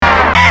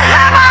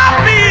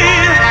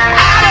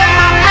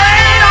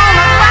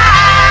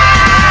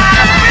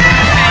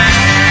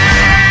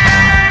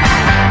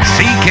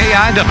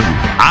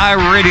WIW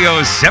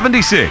iRadio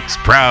 76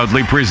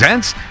 proudly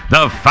presents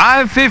the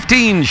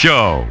 515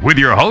 Show with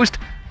your host,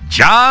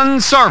 John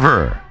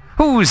Sarver.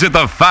 Who's at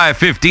the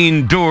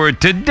 515 door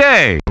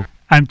today?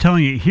 I'm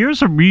telling you,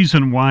 here's a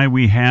reason why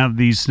we have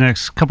these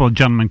next couple of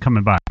gentlemen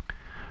coming by.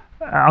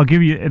 I'll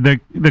give you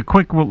the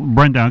quick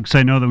rundown because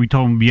I know that we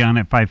told them to be on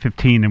at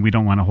 5:15 and we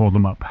don't want to hold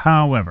them up.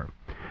 However,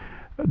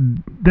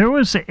 there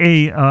was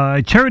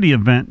a charity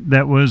event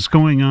that was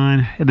going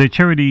on, the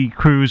charity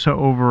cruise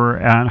over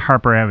at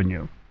Harper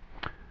Avenue.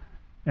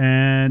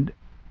 And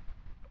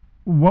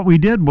what we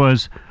did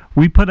was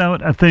we put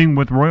out a thing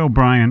with Roy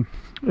O'Brien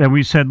and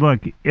we said,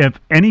 look, if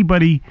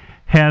anybody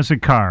has a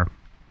car,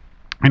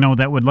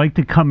 that would like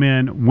to come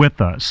in with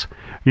us,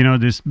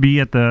 just be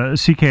at the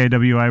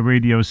CKIWI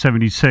Radio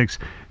 76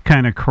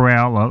 kind of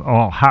corral of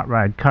all hot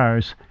rod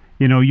cars,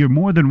 you're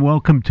more than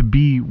welcome to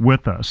be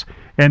with us.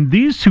 And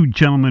these two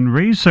gentlemen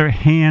raised their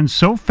hands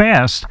so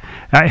fast,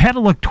 I had to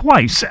look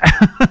twice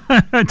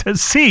to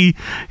see,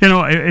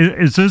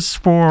 is this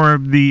for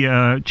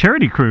the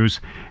charity cruise?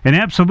 And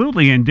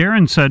absolutely. And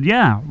Darren said,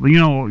 yeah,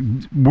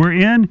 we're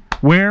in,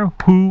 where,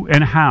 who,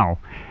 and how.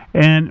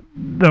 And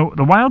the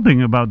wild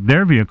thing about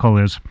their vehicle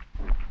is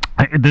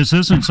this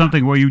isn't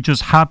something where you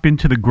just hop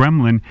into the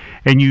Gremlin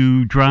and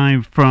you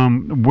drive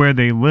from where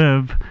they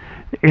live.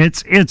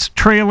 It's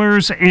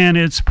trailers, and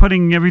it's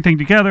putting everything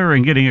together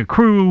and getting a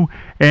crew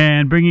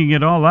and bringing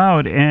it all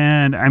out.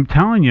 And I'm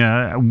telling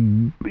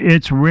you,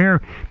 it's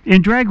rare.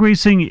 In drag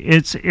racing,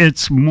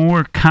 it's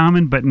more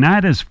common, but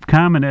not as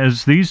common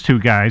as these two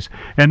guys.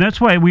 And that's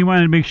why we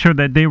wanted to make sure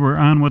that they were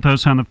on with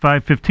us on the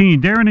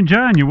 515. Darren and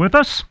John, you with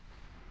us?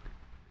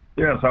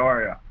 Yes, how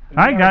are you?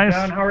 Hi, guys.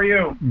 John, how are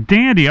you?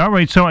 Dandy. All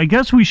right, so I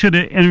guess we should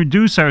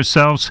introduce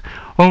ourselves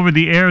over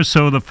the air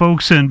so the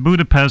folks in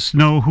Budapest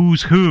know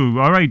who's who.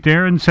 All right,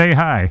 Darren, say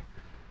hi.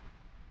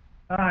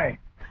 Hi,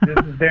 this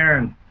is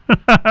Darren.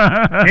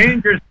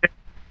 Dangerous.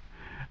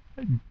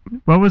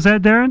 What was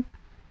that, Darren?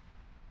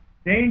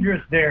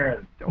 Dangerous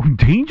Darren. Oh,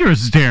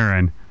 Dangerous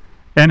Darren.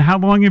 And how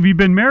long have you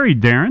been married,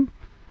 Darren?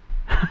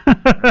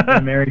 I've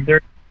been married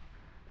 30.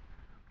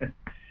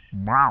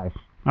 Wow.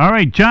 All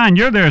right, John,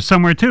 you're there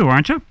somewhere too,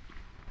 aren't you?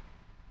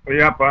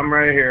 Yep, I'm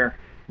right here.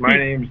 My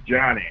name's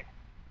Johnny.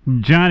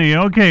 Johnny,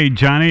 okay,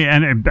 Johnny.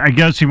 And I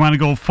guess you want to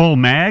go full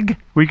mag?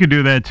 We could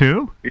do that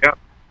too. Yep.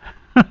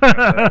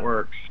 That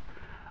works.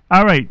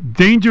 All right,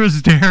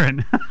 Dangerous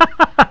Darren.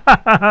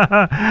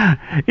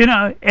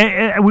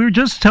 We were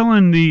just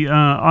telling the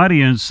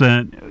audience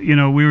that,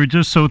 we were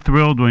just so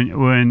thrilled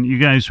when you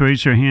guys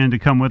raised your hand to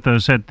come with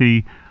us at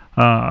the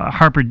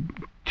Harper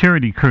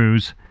Charity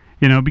Cruise,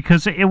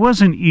 because it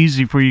wasn't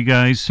easy for you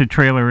guys to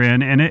trailer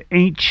in, and it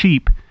ain't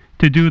cheap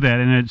to do that,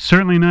 and it's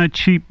certainly not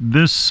cheap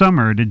this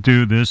summer to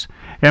do this.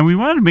 And we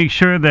wanted to make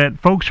sure that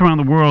folks around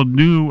the world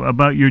knew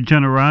about your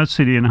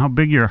generosity and how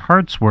big your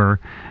hearts were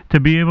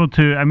to be able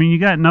to, you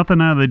got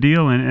nothing out of the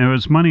deal, and it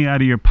was money out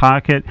of your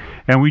pocket,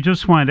 and we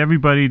just wanted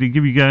everybody to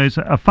give you guys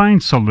a fine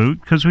salute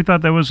because we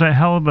thought that was a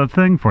hell of a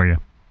thing for you.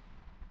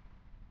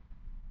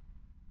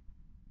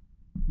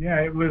 Yeah,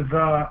 it was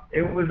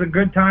a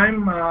good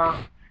time.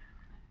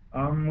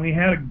 We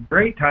had a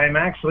great time,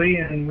 actually,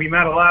 and we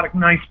met a lot of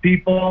nice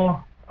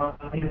people.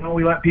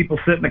 We let people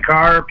sit in the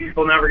car.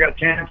 People never got a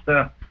chance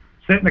to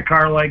sit in the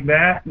car like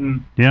that,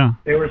 and yeah,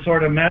 they were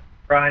sort of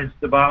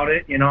mesmerized about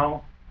it.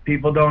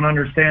 People don't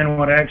understand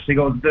what actually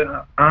goes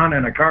on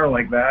in a car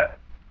like that.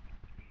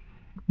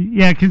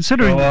 Yeah,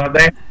 considering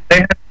they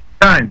had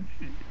time.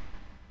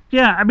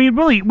 Yeah,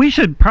 really, we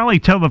should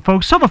probably tell the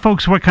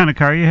folks what kind of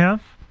car you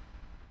have.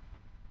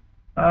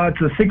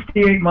 It's a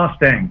 '68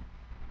 Mustang.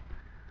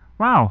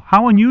 Wow,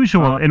 how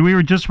unusual. And we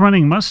were just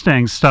running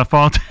Mustang stuff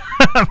all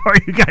before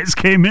you guys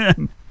came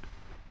in.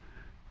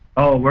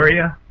 Oh, were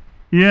you?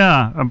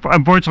 Yeah,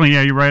 unfortunately,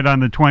 yeah, you're right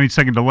on the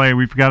 20-second delay.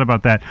 We forgot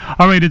about that.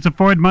 All right, it's a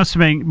Ford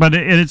Mustang, but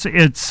it's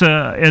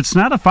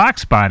not a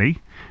Fox body.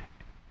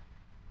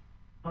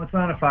 No, it's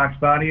not a Fox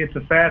body. It's a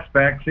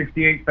fastback,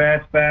 '68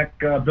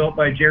 fastback, built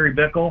by Jerry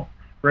Bickle,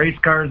 race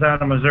cars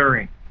out of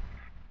Missouri.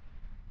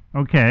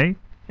 Okay.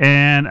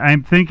 And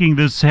I'm thinking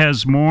this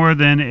has more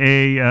than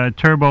a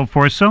turbo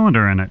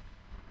 4-cylinder in it.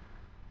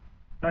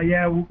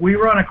 Yeah, we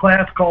run a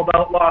class called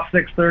Outlaw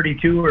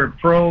 632 or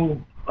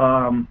Pro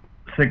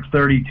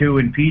 632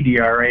 in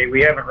PDRA.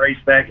 We haven't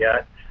raced that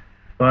yet.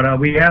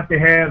 But we have to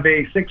have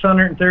a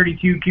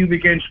 632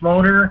 cubic inch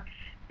motor.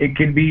 It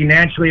can be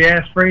naturally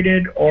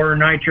aspirated or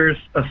nitrous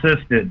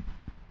assisted.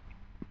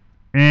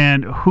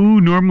 And who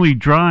normally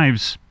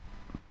drives?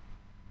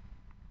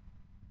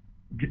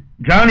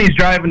 Johnny's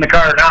driving the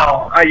car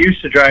now. I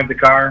used to drive the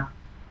car.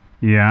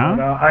 Yeah.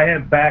 But, I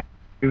have back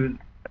issues,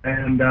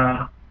 and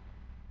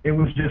it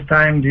was just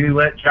time to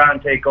let John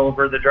take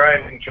over the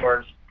driving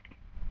chores.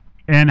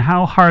 And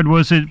how hard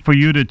was it for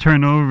you to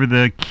turn over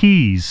the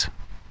keys?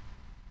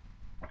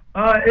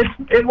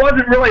 It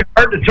wasn't really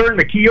hard to turn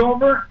the key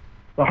over.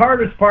 The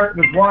hardest part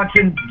was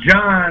watching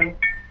John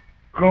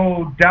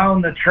go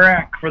down the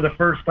track for the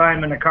first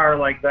time in a car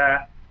like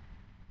that,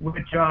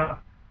 which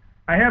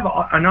I have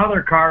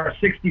another car, a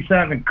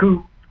 '67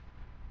 Coupe,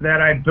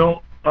 that I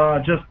built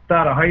just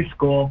out of high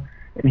school,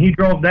 and he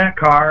drove that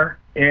car.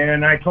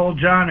 And I told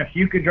John, if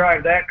you could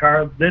drive that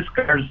car, this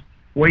car's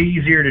way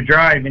easier to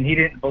drive, and he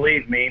didn't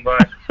believe me.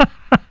 But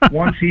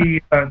once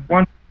he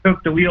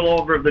took the wheel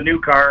over of the new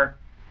car,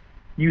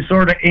 you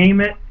sort of aim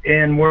it,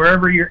 and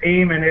wherever you're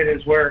aiming it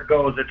is where it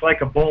goes. It's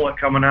like a bullet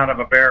coming out of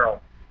a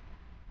barrel.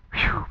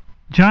 Whew.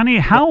 Johnny,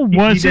 how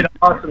was he it? did an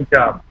awesome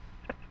job.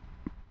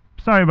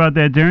 Sorry about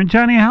that, Darren.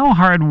 Johnny, how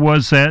hard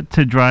was that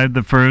to drive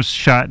the first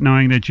shot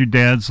knowing that your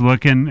dad's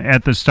looking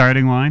at the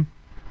starting line?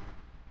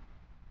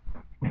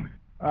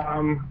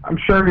 I'm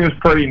sure he was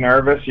pretty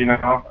nervous, you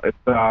know. It's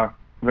a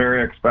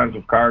very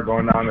expensive car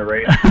going down the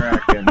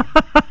racetrack. And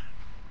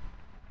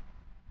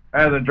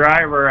as a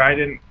driver, I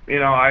didn't, you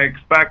know, I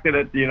expected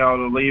it, you know,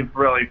 to leave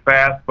really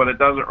fast, but it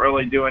doesn't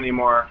really do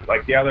anymore.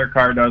 Like the other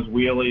car does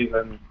wheelies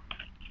and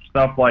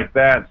stuff like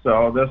that.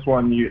 So this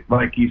one, you,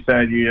 like you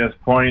said, you just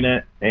point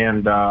it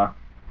and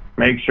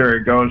make sure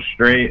it goes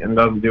straight and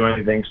doesn't do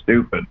anything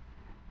stupid.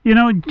 You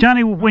know,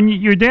 Johnny, when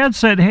your dad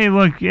said, "Hey,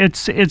 look,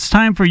 it's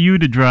time for you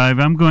to drive.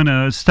 I'm going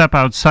to step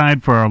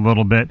outside for a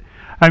little bit."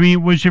 I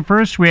mean, was your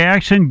first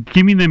reaction,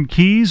 "Give me them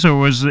keys," or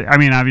was it, I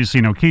mean,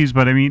 obviously no keys,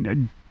 but I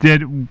mean,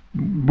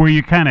 were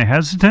you kind of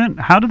hesitant?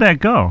 How did that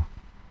go?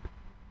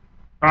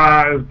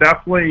 I was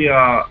definitely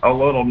a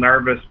little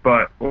nervous,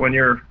 but when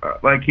you're,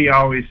 like he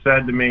always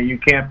said to me, you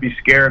can't be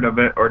scared of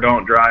it or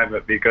don't drive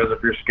it, because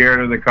if you're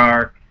scared of the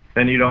car,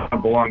 then you don't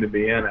belong to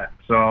be in it.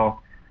 So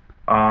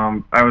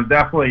I was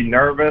definitely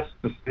nervous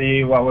to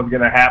see what was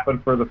going to happen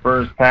for the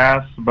first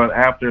pass, but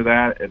after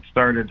that, it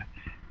started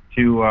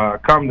to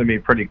come to me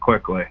pretty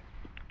quickly.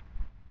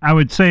 I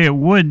would say it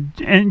would.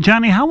 And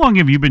Johnny, how long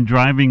have you been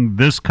driving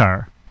this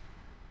car?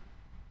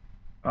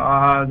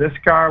 This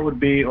car would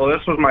be, well,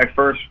 this was my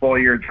first full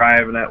year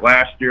driving it.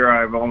 Last year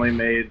I've only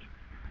made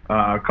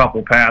a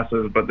couple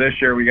passes, but this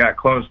year we got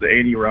close to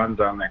 80 runs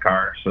on the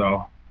car,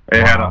 so I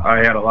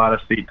had a lot of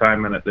seat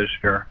time in it this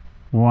year.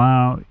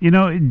 Wow. You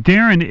know,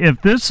 Darren,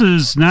 if this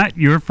is not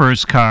your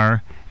first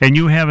car and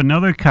you have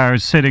another car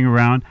sitting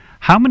around,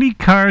 how many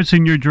cars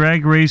in your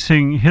drag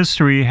racing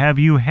history have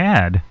you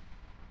had?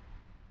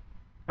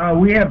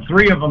 We have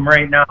 3 of them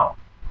right now.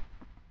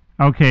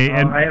 Okay.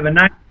 And I have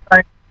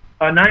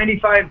a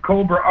 95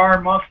 Cobra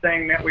R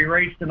Mustang that we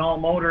raced in all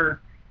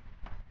motor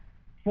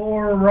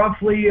for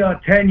roughly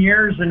 10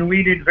 years, and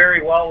we did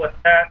very well with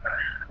that.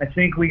 I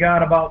think we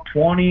got about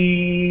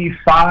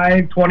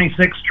 25,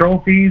 26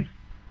 trophies.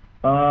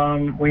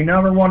 We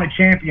never won a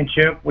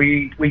championship.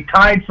 We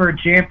tied for a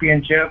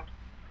championship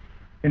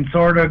and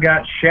sort of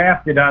got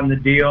shafted on the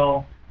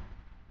deal.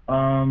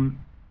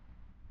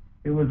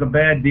 It was a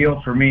bad deal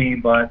for me,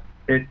 but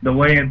the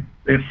way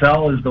it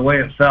fell is the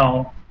way it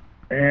fell.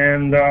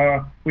 And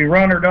we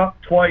runnered up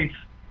twice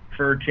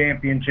for a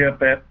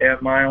championship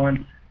at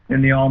Milan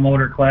in the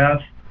all-motor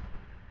class.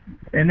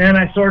 And then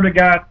I sort of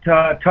got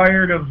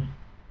tired of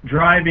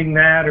driving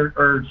that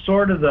or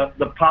sort of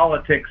the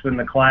politics in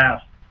the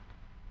class.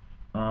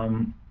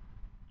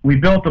 We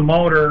built a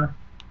motor,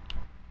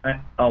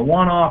 a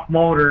one-off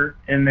motor,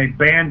 and they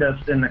banned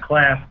us in the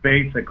class,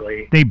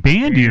 basically. They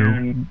banned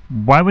you?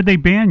 Why would they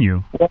ban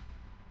you?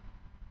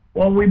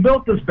 Well, we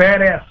built this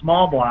badass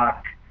small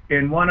block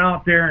and went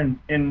out there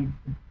and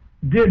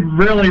did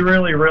really,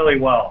 really, really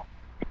well.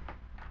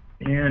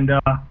 And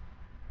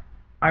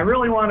I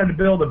really wanted to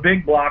build a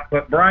big block,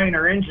 but Brian,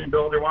 our engine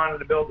builder, wanted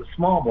to build a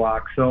small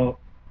block. So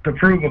to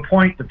prove a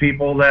point to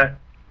people that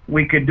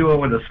we could do it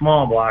with a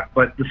small block,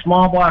 but the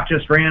small block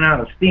just ran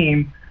out of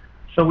steam.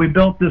 So we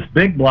built this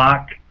big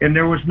block, and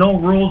there was no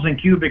rules in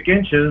cubic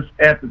inches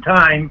at the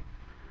time.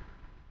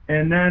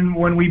 And then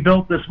when we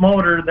built this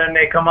motor, then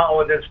they come out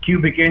with this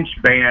cubic inch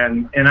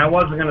ban, and I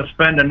wasn't going to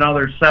spend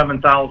another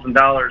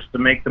 $7,000 to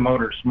make the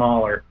motor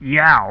smaller.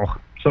 Yow.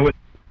 So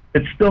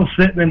it's still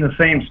sitting in the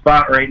same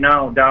spot right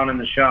now down in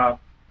the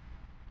shop.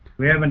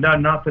 We haven't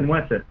done nothing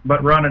with it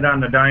but run it on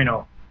the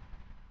dyno.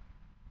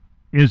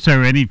 Is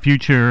there any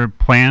future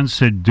plans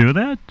to do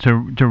that,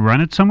 to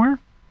run it somewhere?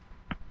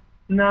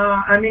 No,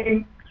 I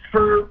mean,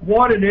 for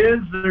what it is,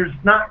 there's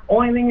not,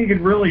 only thing you could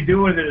really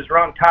do with it is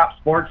run Top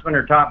Sportsman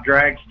or Top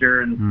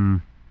Dragster,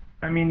 and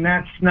I mean,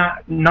 that's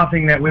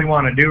nothing that we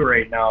want to do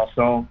right now.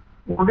 So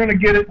we're going to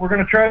get it, we're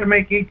going to try to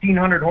make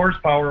 1,800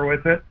 horsepower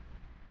with it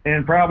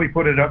and probably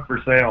put it up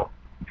for sale.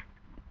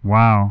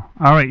 Wow.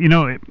 All right, you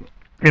know,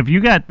 if you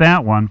got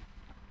that one,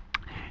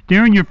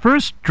 Darren, your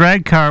first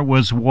drag car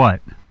was what?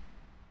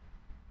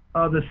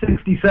 The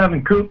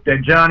 67 Coupe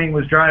that Johnny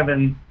was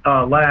driving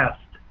last.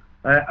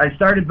 I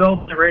started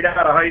building it right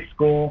out of high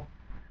school,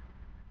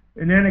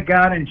 and then it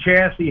got in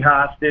chassis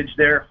hostage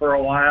there for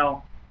a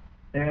while.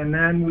 And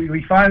then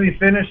we finally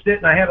finished it,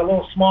 and I had a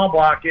little small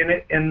block in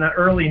it in the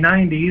early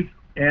 90s,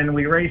 and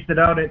we raced it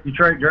out at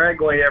Detroit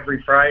Dragway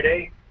every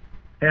Friday.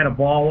 Had a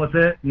ball with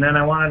it, and then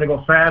I wanted to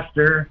go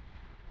faster,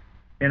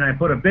 and I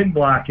put a big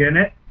block in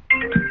it,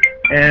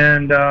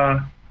 and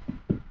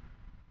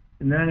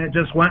then it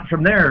just went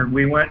from there.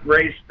 We went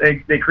race.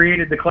 They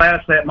created the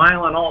class at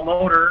Milan All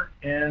Motor,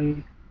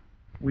 and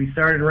we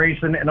started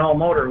racing in all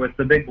motor with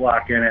the big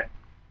block in it.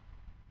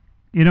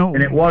 You know,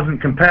 and it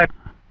wasn't competitive.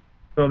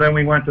 So then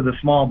we went to the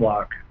small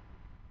block.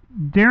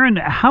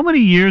 Darren, how many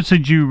years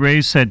did you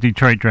race at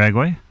Detroit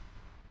Dragway?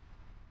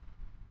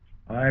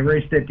 I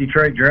raced at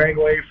Detroit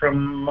Dragway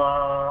from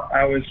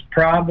I was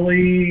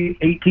probably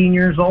 18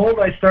 years old.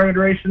 I started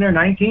racing there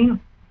 19.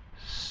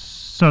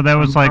 So that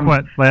was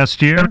what,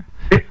 last year?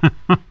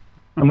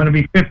 I'm going to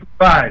be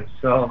 55,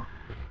 so.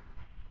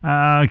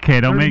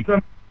 Okay, don't make. I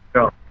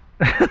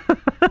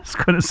was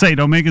going to say,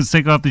 don't make us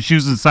take off the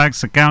shoes and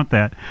socks to count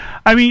that.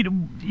 I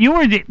mean, you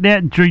were at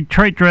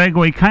Detroit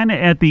Dragway kind of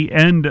at the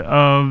end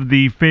of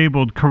the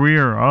fabled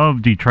career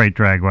of Detroit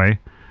Dragway.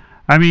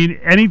 I mean,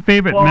 any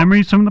favorite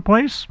memories from the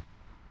place?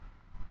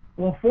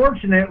 Well,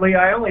 fortunately,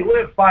 I only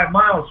live 5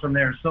 miles from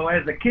there. So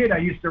as a kid, I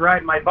used to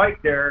ride my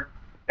bike there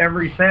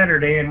every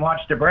Saturday and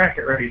watch the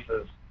bracket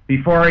races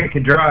before I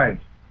could drive.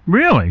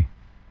 Really?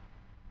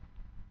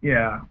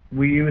 Yeah.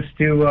 We used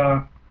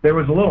to, there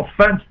was a little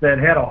fence that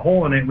had a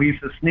hole in it. We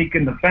used to sneak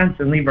in the fence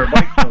and leave our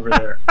bikes over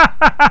there.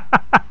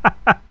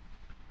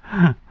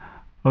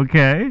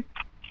 Okay.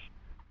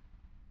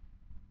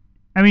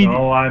 I mean,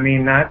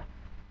 I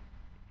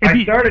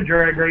started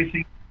drag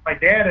racing. My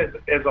dad,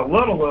 as a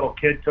little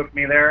kid, took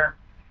me there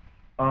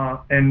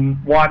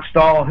and watched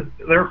all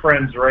their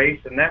friends race,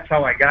 and that's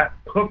how I got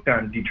hooked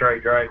on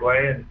Detroit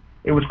Dragway. And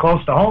it was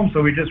close to home,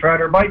 so we just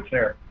ride our bikes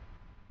there.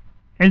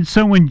 And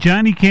so when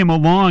Johnny came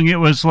along, it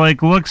was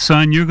like, look,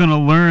 son, you're going to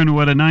learn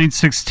what a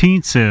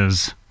 9/16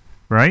 is,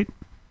 right?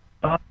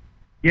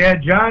 Yeah,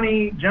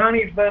 Johnny's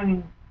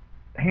been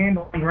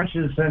handling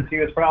wrenches since he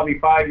was probably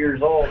 5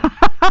 years old.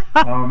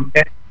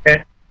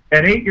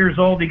 At 8 years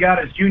old, he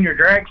got his junior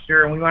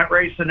dragster, and we went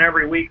racing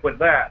every week with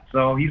that.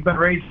 So he's been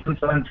racing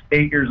since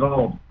 8 years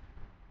old.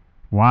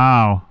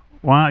 Wow.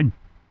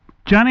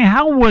 Johnny,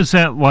 how was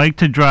that like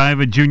to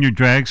drive a junior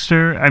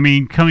dragster? I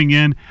mean, coming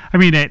in,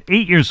 at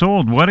 8 years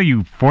old, what are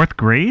you, 4th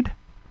grade?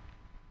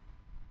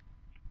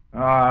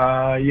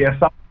 Yeah,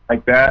 something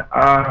like that.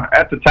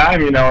 At the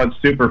time,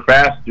 it's super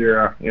fast.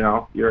 You're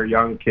a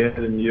young kid,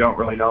 and you don't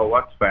really know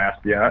what's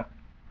fast yet.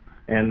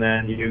 And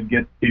then you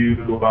get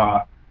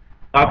to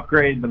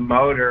upgrade the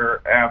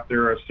motor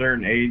after a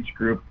certain age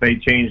group. They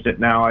changed it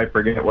now. I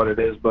forget what it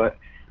is, but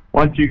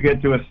once you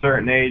get to a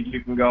certain age,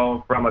 you can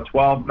go from a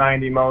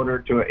 1290 motor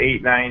to an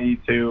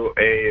 890 to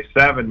a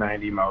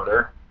 790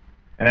 motor,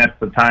 and that's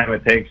the time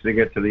it takes to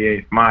get to the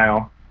 8th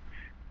mile.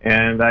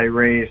 And I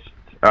raced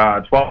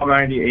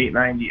 1290,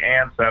 890,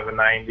 and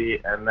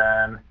 790, and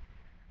then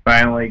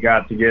finally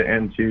got to get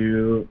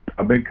into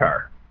a big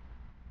car.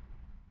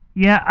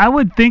 Yeah, I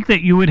would think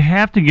that you would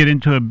have to get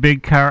into a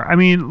big car. I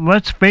mean,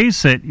 let's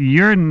face it,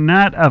 you're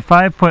not a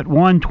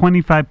 5'1",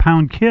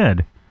 25-pound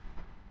kid.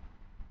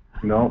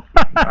 No,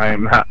 I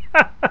am not.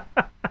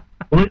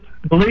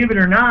 Believe it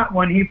or not,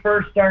 when he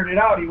first started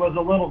out, he was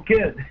a little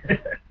kid.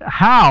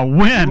 How?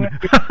 When?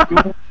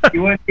 He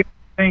went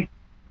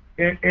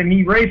and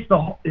he raced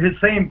his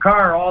same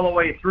car all the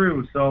way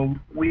through. So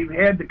we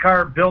had the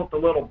car built a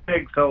little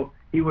big so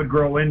he would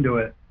grow into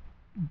it.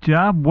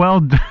 Job well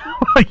done.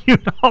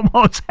 You'd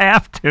almost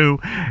have to.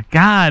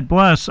 God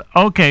bless.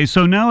 Okay,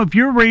 so now if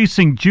you're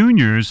racing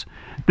juniors,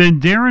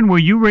 then Darren, were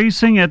you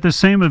racing at the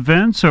same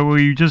events, or were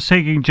you just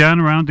taking John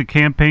around to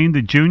campaign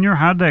the junior?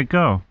 How'd that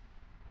go?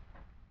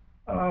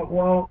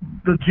 Well,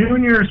 the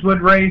juniors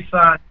would race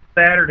on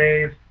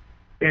Saturdays,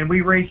 and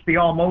we raced the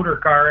all-motor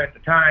car at the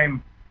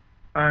time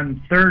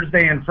on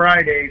Thursday and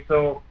Friday.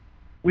 So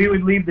we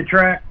would leave the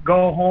track,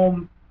 go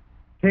home,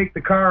 take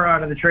the car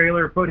out of the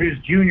trailer, put his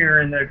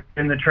junior in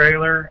the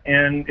trailer,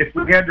 and if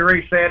we had to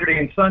race Saturday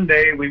and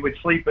Sunday, we would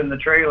sleep in the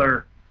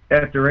trailer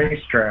at the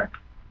racetrack.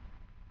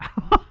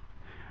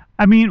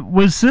 I mean,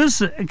 was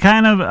this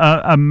kind of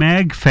a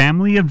MAG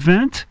family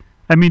event?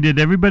 I mean, did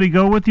everybody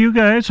go with you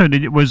guys, or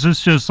was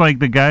this just like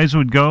the guys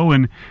would go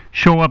and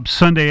show up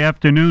Sunday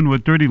afternoon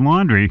with dirty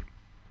laundry?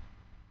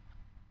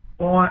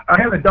 Well, I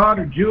have a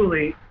daughter,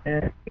 Julie,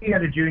 and she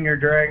had a junior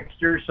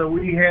dragster, so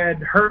we had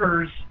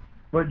hers.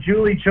 But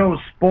Julie chose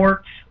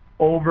sports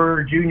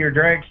over junior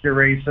dragster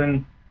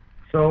racing,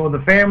 so the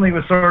family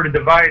was sort of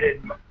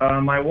divided.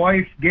 My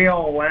wife,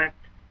 Gail, went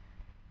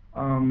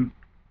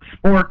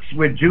sports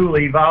with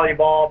Julie,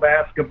 volleyball,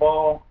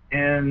 basketball,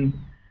 and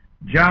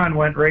John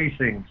went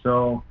racing.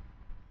 So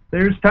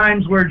there's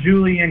times where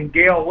Julie and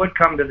Gail would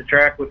come to the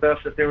track with us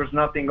if there was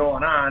nothing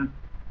going on,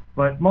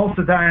 but most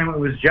of the time it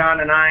was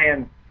John and I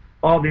and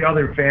all the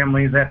other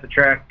families at the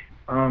track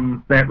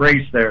that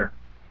raced there.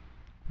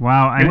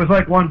 Wow. It was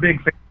like one big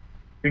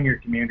junior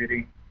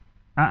community.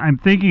 I'm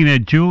thinking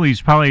that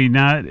Julie's probably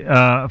not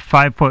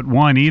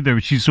 5'1"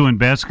 either. She's doing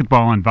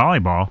basketball and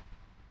volleyball.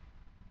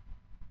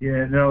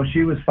 Yeah, no,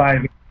 she was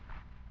 5'8".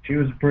 She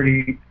was a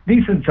pretty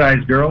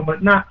decent-sized girl,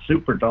 but not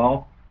super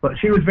tall. But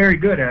she was very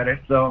good at it,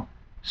 so...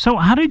 So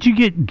how did you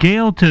get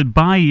Gail to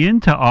buy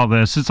into all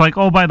this? It's like,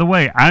 oh, by the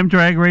way, I'm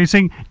drag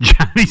racing,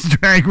 Johnny's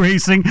drag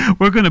racing,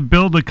 we're going to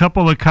build a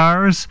couple of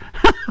cars.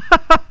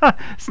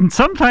 And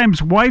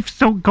sometimes wives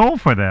don't go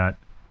for that.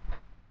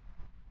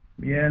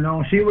 Yeah,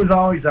 no, she was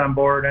always on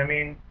board. I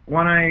mean,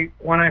 when I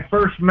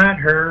first met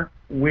her,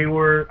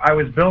 I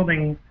was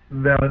building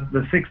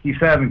the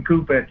 '67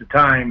 coupe at the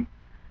time.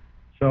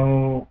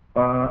 So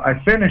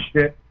I finished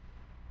it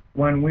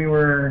when we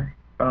were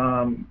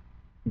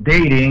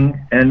dating,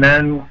 and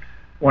then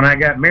when I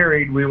got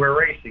married, we were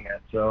racing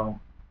it. So,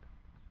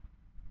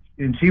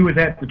 and she was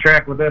at the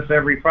track with us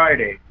every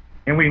Friday,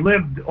 and we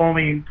lived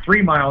only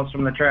 3 miles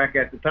from the track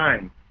at the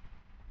time,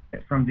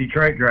 from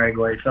Detroit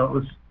Dragway. So it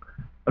was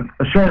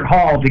a short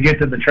haul to get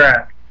to the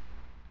track.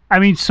 I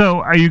mean, so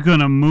are you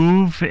going to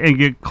move and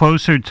get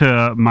closer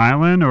to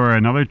Milan or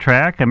another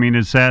track? I mean,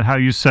 is that how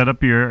you set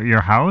up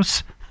your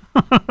house?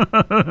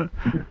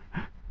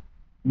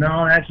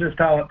 No, that's just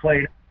how it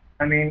played.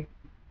 I mean,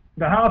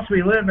 the house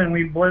we live in,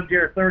 we've lived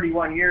here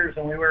 31 years,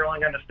 and we were only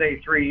going to stay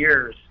 3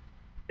 years.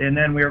 And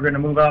then we were going to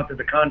move out to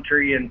the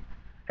country and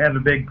have a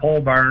big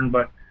pole barn.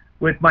 But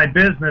with my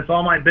business,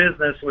 all my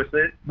business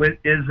is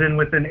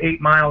within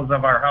 8 miles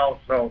of our house.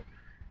 So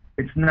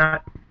it's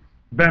not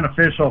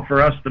beneficial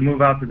for us to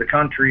move out to the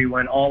country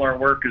when all our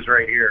work is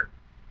right here.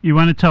 You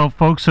want to tell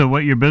folks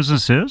what your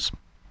business is?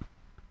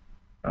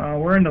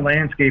 We're in the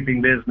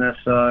landscaping business,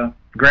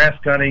 grass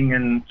cutting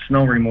and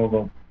snow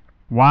removal.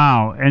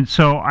 Wow. And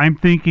so I'm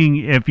thinking,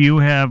 if you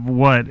have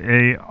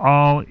a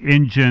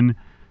all-engine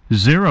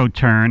zero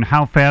turn,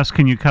 how fast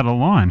can you cut a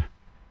lawn?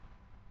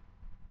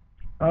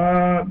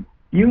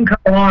 You can cut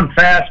a lawn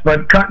fast,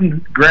 but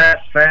cutting grass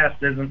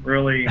fast isn't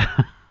really...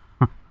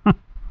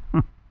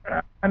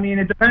 I mean,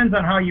 it depends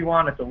on how you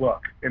want it to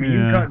look. I mean, you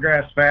can cut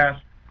grass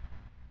fast.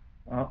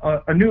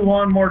 A new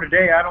lawnmower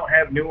today, I don't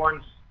have new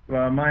ones.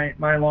 My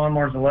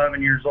lawnmower's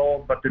 11 years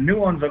old, but the new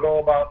ones will go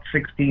about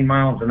 16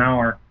 miles an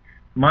hour.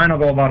 Mine will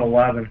go about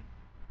 11.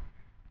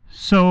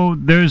 So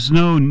there's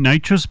no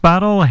nitrous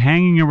bottle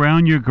hanging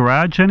around your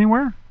garage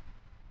anywhere?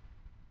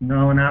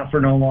 No, not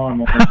for no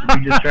lawnmowers.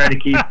 We just try to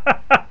keep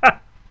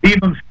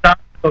them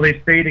stopped so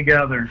they stay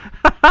together.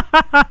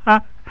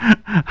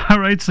 All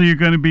right, so you're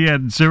going to be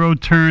at zero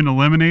turn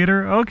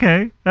eliminator?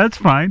 Okay, that's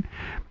fine.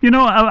 You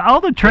know,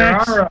 all the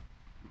tracks...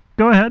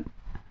 Go ahead.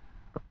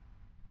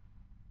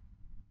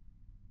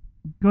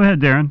 Go ahead,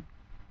 Darren.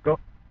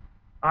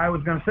 I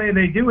was going to say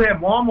they do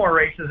have lawnmower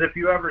races. If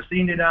you ever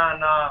seen it on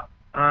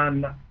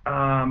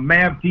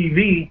MAV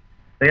TV,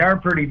 they are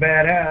pretty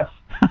badass.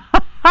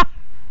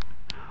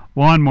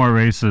 Lawnmower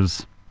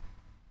races.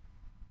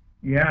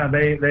 Yeah,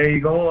 they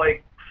go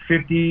like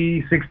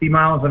 50, 60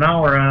 miles an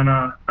hour on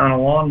a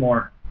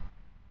lawnmower.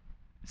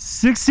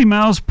 60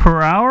 miles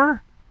per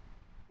hour?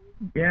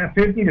 Yeah,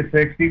 50 to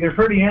 60. They're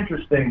pretty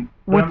interesting.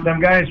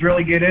 Them guys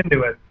really get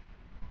into it.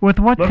 With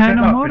what kind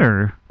of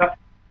motor?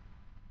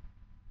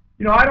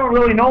 You know, I don't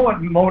really know what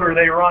motor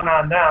they run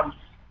on them,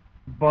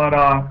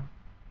 but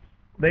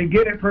they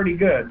get it pretty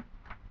good.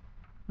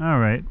 All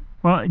right.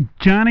 Well,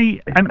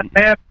 Johnny,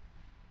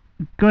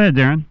 go ahead,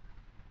 Darren.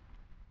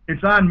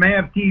 It's on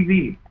MAV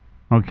TV.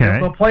 Okay.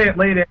 They'll play it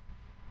late after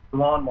the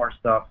lawnmower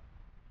stuff.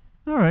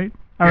 All right.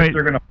 All right.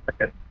 They're going to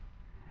play it.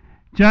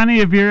 Johnny,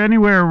 if you're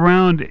anywhere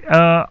around,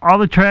 all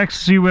the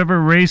tracks you ever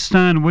raced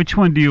on, which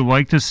one do you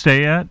like to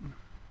stay at?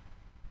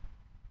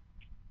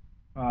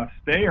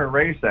 Stay or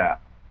race at?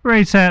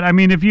 Race at. I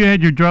mean, if you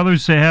had your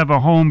druthers to have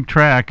a home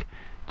track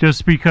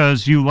just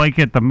because you like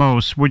it the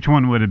most, which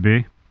one would it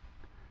be?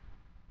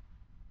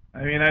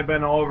 I mean, I've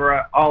been all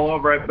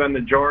over. I've been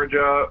to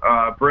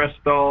Georgia,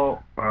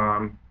 Bristol,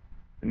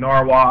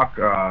 Norwalk,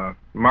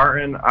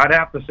 Martin. I'd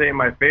have to say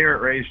my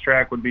favorite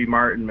racetrack would be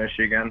Martin,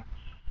 Michigan.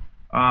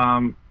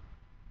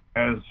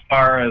 As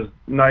far as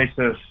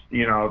nicest,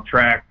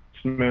 track,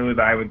 smooth,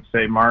 I would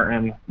say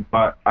Martin.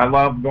 But I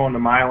love going to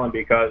Milan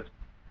because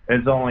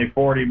it's only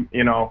 40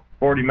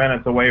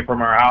 minutes away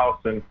from our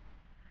house, and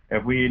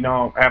if we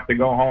have to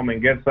go home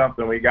and get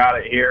something, we got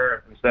it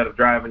here instead of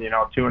driving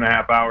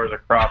 2.5 hours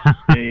across the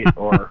state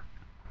or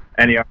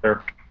any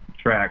other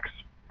tracks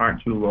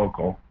aren't too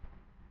local.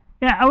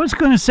 Yeah, I was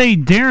going to say,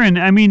 Darren,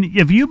 I mean,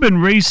 if you've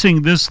been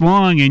racing this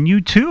long and you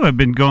too have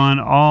been going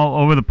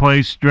all over the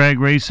place, drag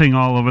racing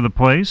all over the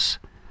place,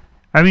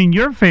 I mean,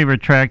 your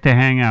favorite track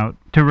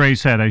to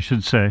race at, I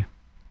should say.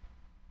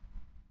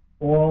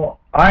 Well,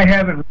 I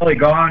haven't really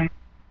gone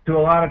to a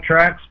lot of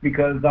tracks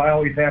because I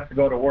always have to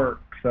go to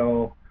work.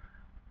 So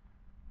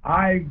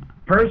I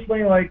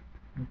personally like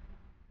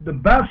the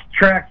best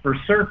track for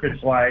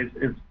surface-wise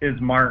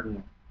is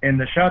Martin. And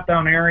the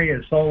shutdown area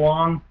is so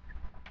long,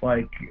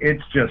 like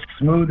it's just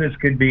smooth as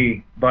could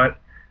be. But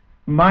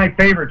my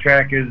favorite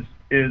track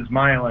is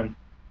Milan,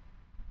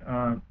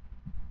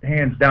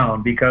 hands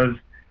down,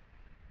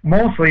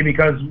 mostly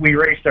because we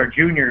raced our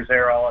juniors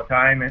there all the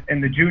time,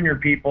 and the junior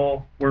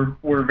people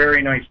were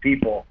very nice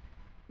people.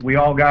 We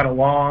all got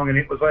along, and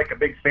it was like a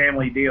big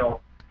family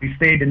deal. We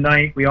stayed the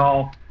night. We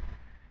all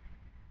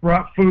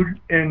brought food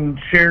and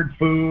shared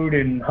food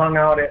and hung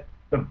out at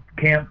the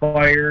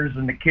campfires,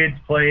 and the kids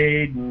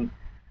played, and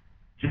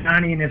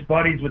Johnny and his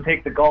buddies would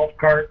take the golf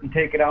cart and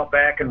take it out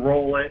back and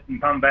roll it and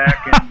come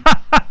back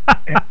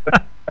and put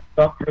it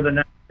up for the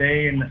next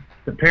day, and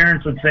the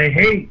parents would say,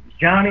 "Hey, is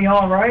Johnny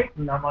all right?"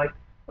 And I'm like,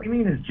 "What do you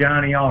mean, is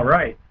Johnny all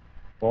right?"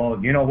 "Well,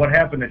 you know what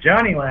happened to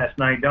Johnny last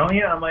night, don't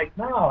you?" I'm like,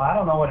 "No, I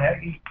don't know what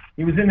happened.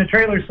 He was in the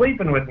trailer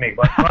sleeping with me,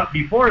 but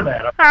before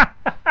that,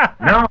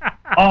 no.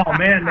 Oh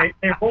man,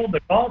 they rolled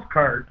the golf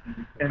cart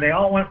and they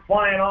all went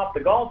flying off the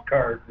golf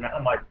cart, and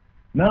I'm like,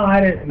 no,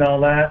 I didn't know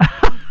that.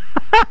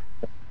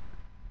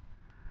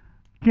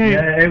 Okay.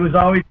 Yeah, it was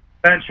always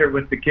an adventure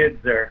with the kids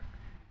there.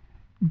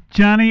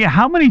 Johnny,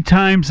 how many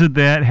times did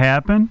that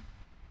happen?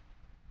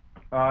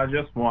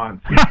 Just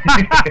once.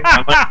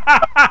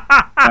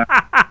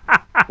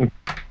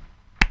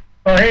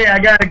 Well, hey, I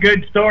got a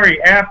good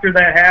story after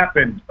that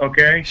happened,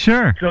 okay?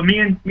 Sure. So me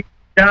and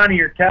Donnie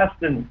are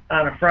testing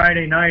on a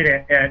Friday night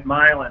at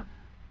Milan,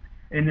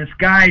 and this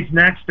guy's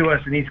next to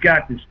us, and he's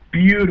got this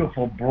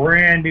beautiful,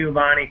 brand new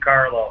Monte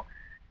Carlo,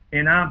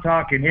 and I'm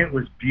talking, it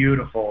was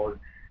beautiful.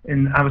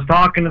 And I was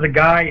talking to the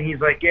guy, and he's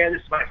like, yeah,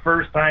 this is my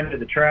first time to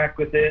the track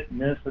with it, and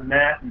this and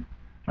that. And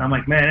I'm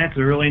like, man, that's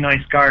a really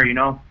nice car, you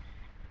know?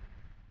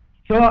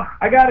 So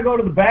I got to go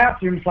to the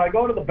bathroom, so I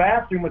go to the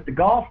bathroom with the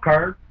golf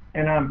cart,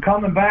 and I'm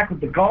coming back with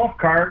the golf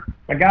cart.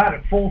 I got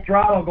it full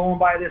throttle going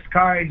by this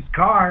guy's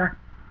car,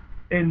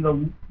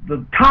 and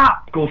the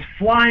top goes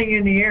flying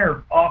in the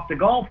air off the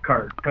golf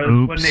cart,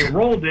 because when they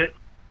rolled it,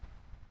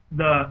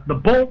 the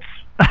bolts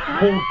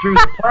pulled through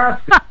the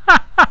plastic,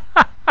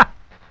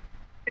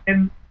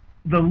 and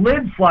the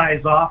lid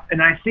flies off,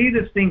 and I see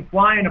this thing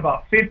flying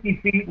about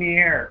 50 feet in the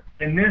air,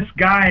 and this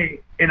guy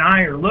and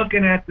I are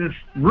looking at this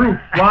roof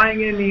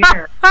flying in the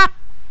air,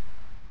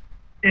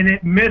 and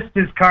it missed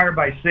his car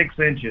by 6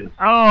 inches.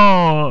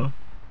 Oh,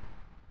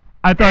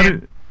 I thought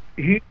and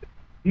he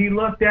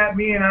looked at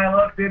me, and I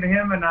looked at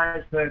him, and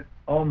I said,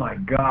 oh my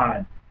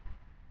God.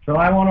 So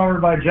I went over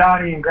by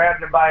Johnny and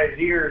grabbed him by his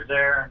ears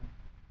there, and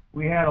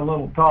we had a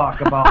little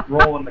talk about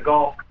rolling the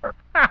golf cart.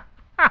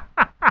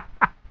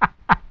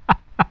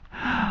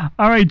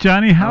 All right,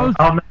 Johnny, how's...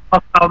 I'll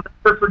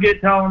never forget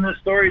telling this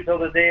story till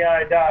the day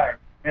I die.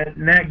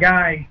 And that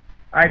guy,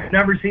 I've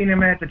never seen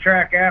him at the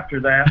track after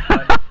that,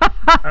 but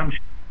I'm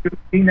sure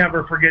he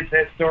never forgets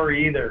that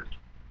story either.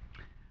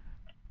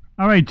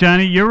 All right,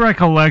 Johnny, your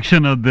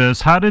recollection of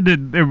this, how did it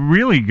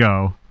really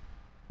go?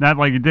 Not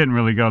like it didn't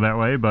really go that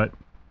way, but...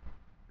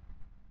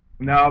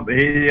 No,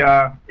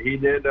 he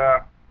did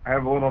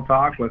have a little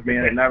talk with me,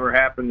 and it never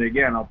happened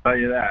again, I'll tell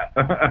you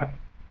that.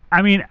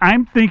 I mean,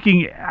 I'm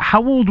thinking,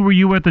 how old were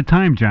you at the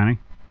time, Johnny?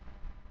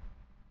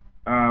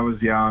 I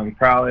was young,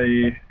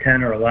 probably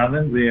 10 or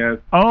 11? Yeah,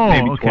 oh,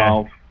 maybe okay.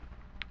 12.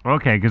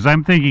 Okay, because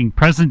I'm thinking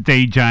present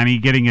day Johnny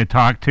getting a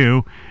talk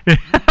to. No,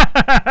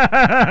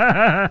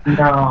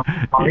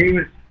 he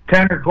was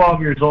 10 or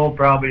 12 years old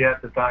probably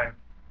at the time.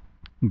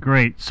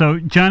 Great. So,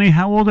 Johnny,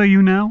 how old are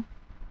you now?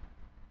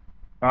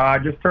 I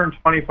just turned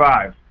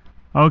 25.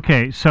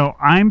 Okay, so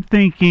I'm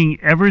thinking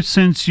ever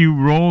since you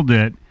rolled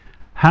it,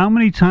 how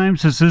many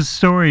times has this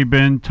story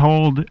been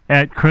told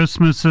at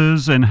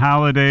Christmases and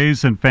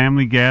holidays and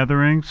family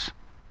gatherings?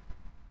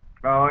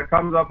 Oh, it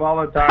comes up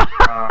all the time.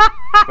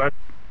 But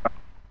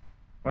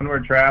when we're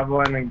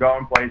traveling and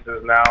going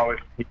places now,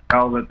 he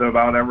tells it to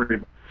about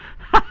everybody.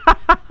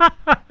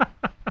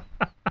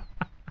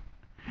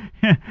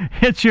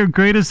 It's your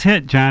greatest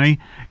hit, Johnny.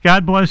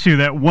 God bless you.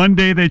 That one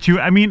day that you...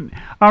 I mean,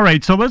 all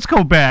right, so let's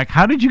go back.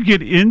 How did you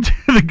get into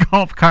the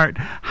golf cart?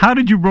 How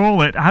did you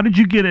roll it? How did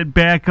you get it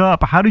back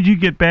up? How did you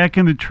get back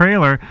in the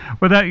trailer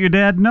without your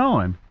dad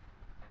knowing?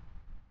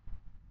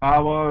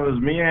 Well, it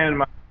was me and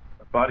my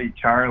buddy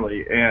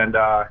Charlie, and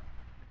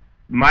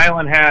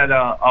Milan had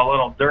a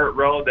little dirt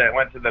road that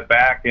went to the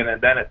back, and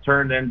then it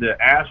turned into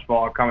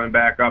asphalt coming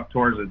back up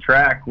towards the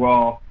track.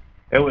 Well,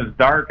 it was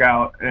dark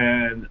out,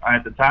 and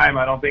at the time,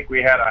 I don't think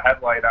we had a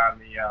headlight on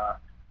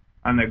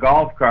the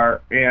golf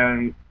cart,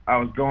 and I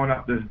was going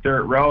up this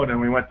dirt road,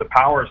 and we went to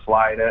power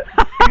slide it,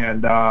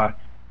 and the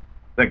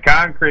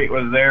concrete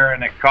was there,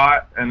 and it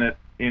caught, and it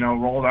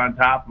rolled on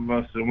top of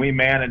us, and we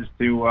managed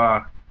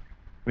to,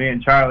 me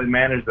and Charlie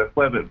managed to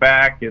flip it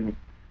back, and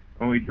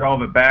when we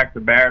drove it back, the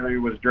battery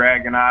was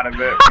dragging out of it.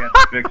 We had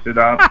to fix it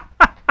up.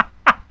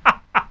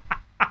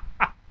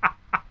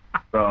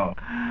 So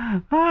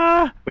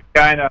we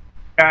kind of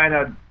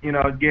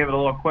gave it a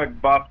little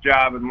quick buff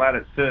job and let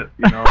it sit,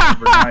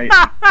 overnight.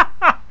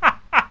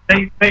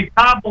 They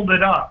cobbled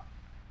it up.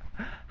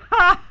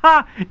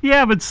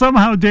 Yeah, but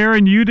somehow,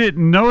 Darren, you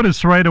didn't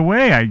notice right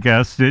away, I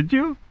guess, did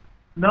you?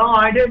 No,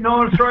 I didn't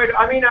notice right.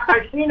 I mean,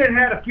 I seen it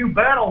had a few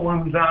battle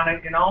wounds on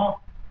it, and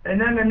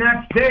then the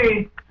next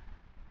day,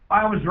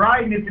 I was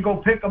riding it to go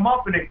pick them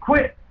up, and it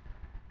quit.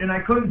 And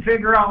I couldn't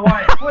figure out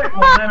why it quit.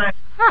 Well, then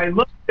I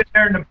looked at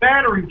there, and the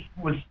battery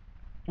was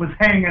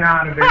hanging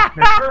out of it, and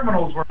the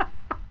terminals were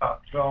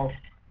up. So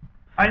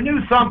I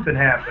knew something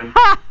happened.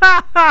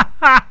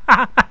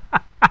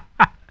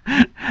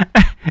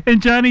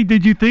 And Johnny,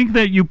 did you think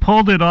that you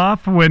pulled it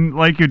off when,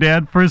 like, your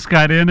dad first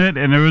got in it,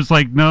 and it was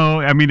like, no,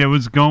 I mean, it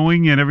was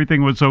going and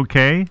everything was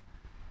okay?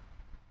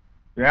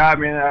 Yeah, I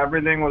mean,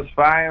 everything was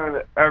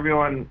fine.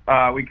 Everyone,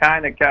 we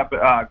kind of kept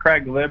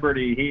Craig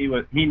Liberty.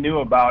 He knew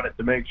about it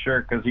to make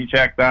sure, because he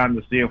checked on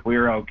to see if we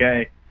were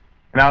okay.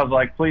 And I was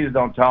like, please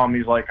don't tell him.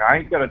 He's like, I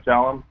ain't gonna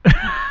tell him.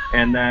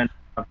 And then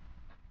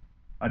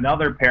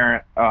another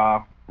parent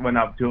went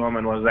up to him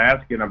and was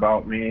asking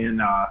about me,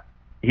 and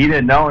he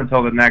didn't know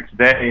until the next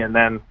day, and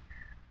then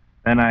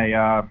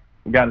I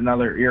got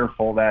another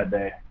earful that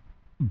day.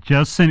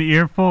 Just an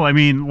earful? I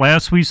mean,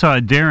 last we saw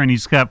Darren,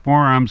 he's got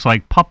forearms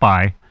like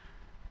Popeye.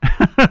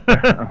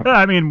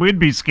 I mean, we'd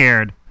be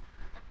scared.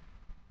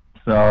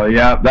 So,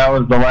 yeah, that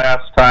was the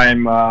last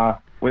time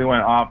we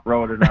went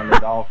off-roaded on the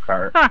golf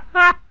cart.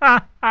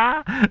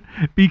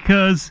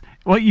 Because,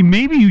 well,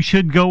 maybe you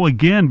should go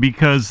again,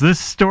 because this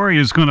story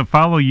is going to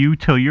follow you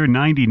till you're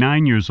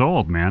 99 years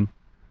old, man.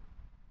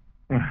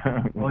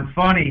 Well, it's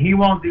funny. He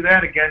won't do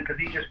that again because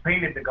he just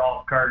painted the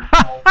golf cart.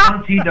 So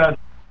once he does,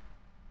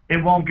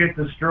 it won't get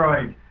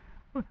destroyed.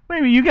 Wait a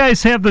minute, you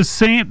guys have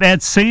that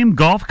same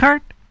golf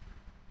cart?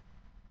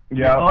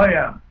 Yeah. Oh,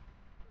 yeah.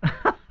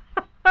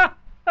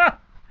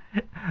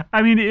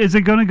 I mean, is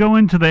it going to go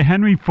into the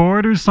Henry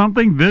Ford or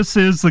something? This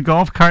is the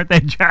golf cart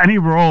that Johnny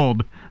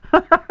rolled.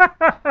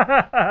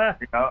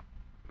 Yeah.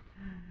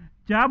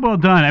 Job well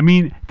done. I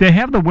mean, to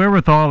have the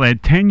wherewithal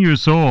at 10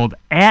 years old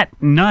at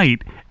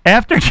night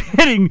after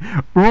getting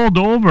rolled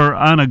over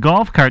on a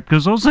golf cart,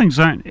 because those things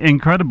aren't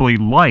incredibly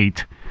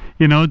light,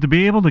 you know, to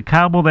be able to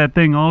cobble that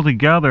thing all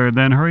together,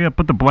 then hurry up,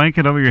 put the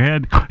blanket over your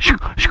head.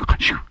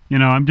 You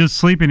know, I'm just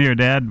sleeping here,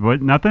 Dad.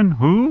 What? Nothing?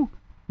 Who?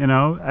 You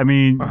know, I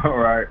mean... All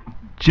right.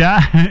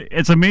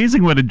 It's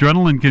amazing what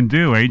adrenaline can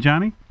do, eh,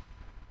 Johnny?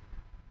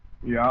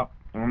 Yeah,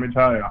 let me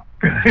tell you.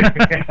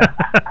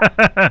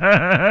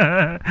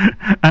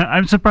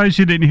 I'm surprised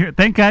you didn't hear.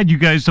 Thank God you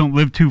guys don't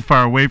live too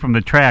far away from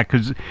the track,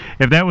 because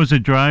if that was a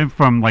drive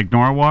from like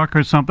Norwalk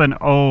or something,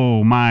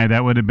 oh my,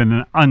 that would have been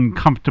an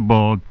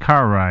uncomfortable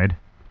car ride.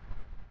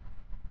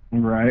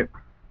 Right.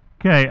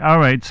 Okay, all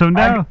right. So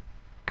now,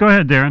 go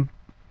ahead, Darren.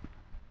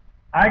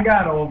 I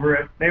got over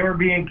it. They were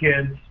being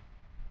kids.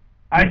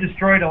 I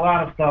destroyed a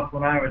lot of stuff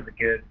when I was a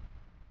kid.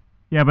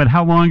 Yeah, but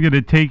how long did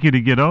it take you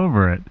to get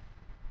over it?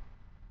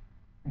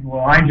 Well,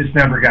 I just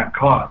never got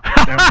caught.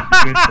 That was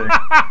a good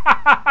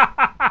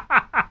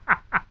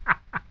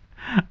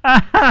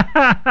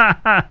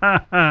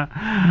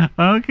thing.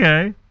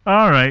 Okay.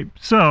 All right.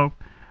 So,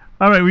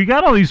 all right, we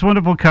got all these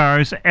wonderful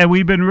cars, and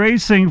we've been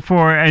racing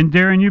and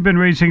Darren, you've been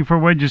racing for,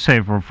 what'd you say,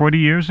 for 40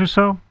 years or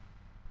so?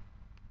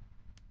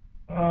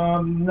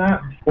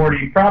 Not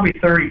 40, probably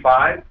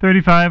 35.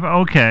 35,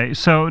 okay.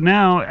 So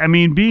now, I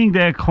mean, being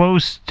that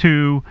close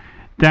to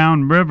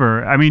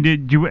downriver, I mean,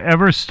 did you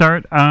ever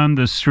start on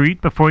the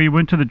street before you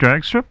went to the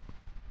drag strip?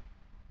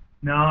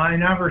 No, I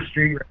never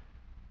street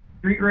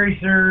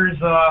racers,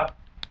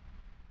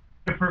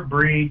 different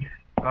breed.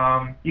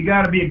 You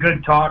got to be a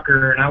good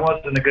talker, and I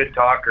wasn't a good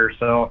talker,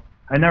 so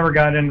I never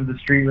got into the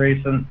street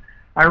racing.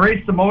 I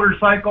raced a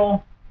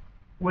motorcycle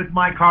with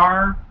my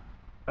car.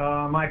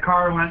 My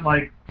car went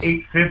like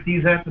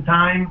 850s at the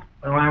time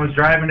when I was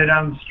driving it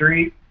on the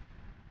street,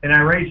 and I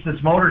raced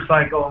this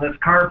motorcycle, and this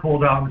car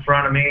pulled out in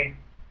front of me,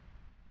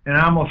 and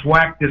I almost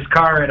whacked this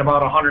car at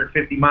about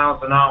 150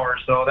 miles an hour,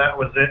 so that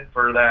was it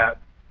for that.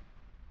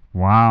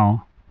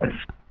 Wow. It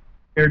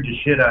scared the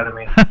shit out of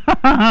me.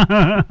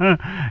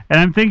 And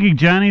I'm thinking,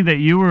 Johnny, that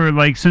you were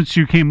like, since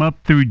you came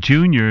up through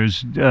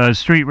juniors,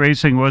 street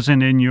racing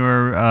wasn't in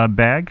your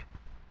bag?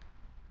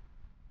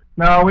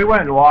 No, we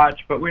went and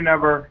watched, but we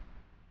never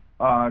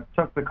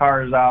took the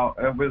cars out.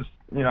 It was,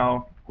 you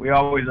know, we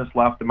always just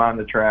left them on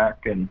the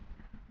track, and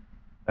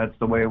that's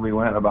the way we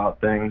went about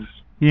things.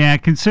 Yeah,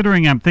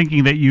 considering I'm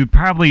thinking that you'd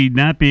probably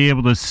not be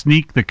able to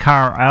sneak the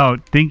car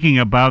out, thinking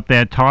about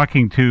that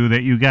talking to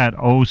that you got,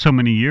 so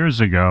many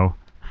years ago.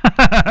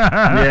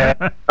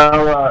 Yeah,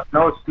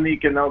 no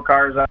sneaking, no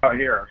cars out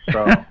here.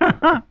 So,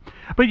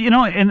 but you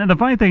know, and the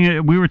funny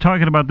thing, we were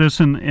talking about this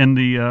in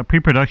the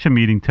pre-production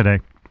meeting today.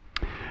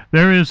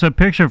 There is a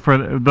picture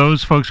for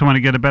those folks who want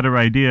to get a better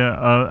idea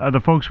of the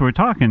folks we're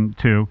talking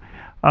to.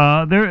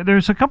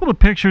 There's a couple of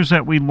pictures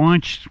that we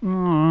launched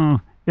in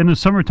the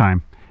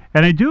summertime.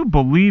 And I do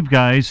believe,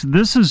 guys,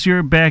 this is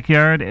your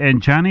backyard.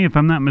 And Johnny, if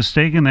I'm not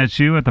mistaken, that's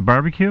you at the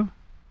barbecue?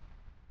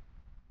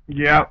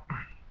 Yep.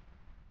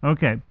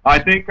 Okay. I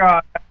think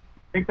that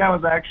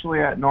was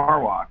actually at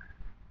Norwalk.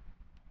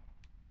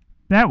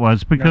 That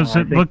was, because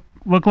it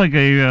looked like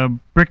a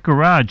brick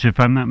garage, if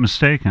I'm not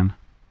mistaken.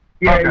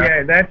 Yeah, Okay.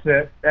 yeah, that's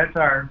it. That's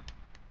ours.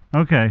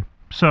 Okay.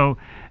 So,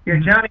 Yeah,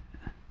 Johnny.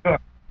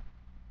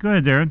 go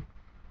ahead, Darren.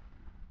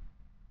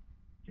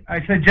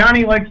 I said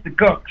Johnny likes to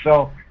cook,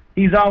 so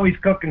he's always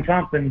cooking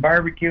something,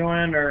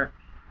 barbecuing, or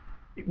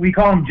we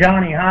call him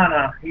Johnny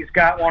Hanna. He's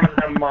got one of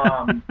them,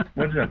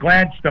 what is it,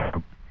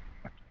 Gladstone?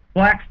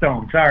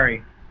 Blackstone,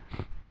 sorry.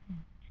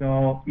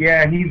 So,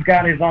 yeah, he's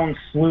got his own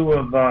slew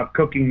of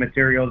cooking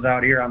materials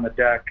out here on the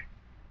deck.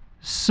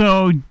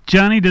 So,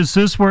 Johnny, does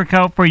this work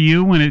out for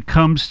you when it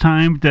comes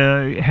time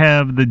to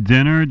have the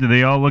dinner? Do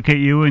they all look at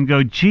you and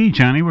go, gee,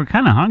 Johnny, we're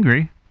kind of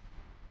hungry?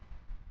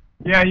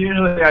 Yeah,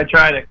 usually I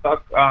try to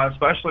cook,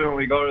 especially when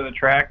we go to the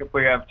track if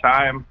we have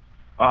time.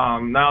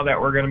 Now that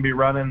we're going to be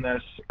running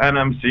this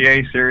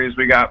NMCA series,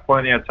 we got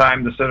plenty of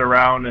time to sit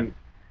around and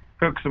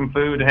cook some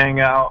food, hang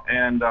out,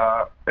 and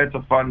it's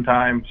a fun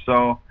time.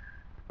 So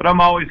But I'm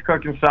always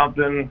cooking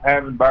something,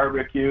 having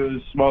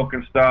barbecues,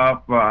 smoking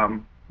stuff,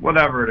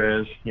 whatever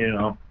it is, you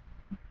know.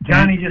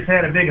 Johnny just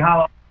had a big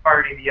Halloween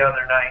party the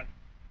other night.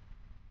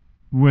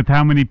 With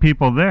how many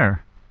people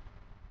there?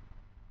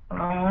 I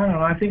don't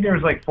know. I think there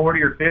was like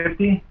 40 or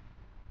 50.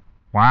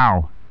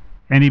 Wow.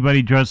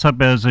 Anybody dress up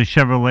as a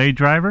Chevrolet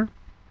driver?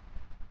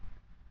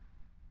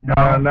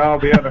 No,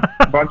 we had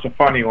a bunch of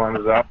funny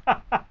ones up.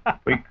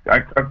 I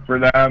cooked for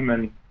them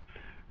and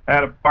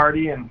had a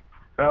party, and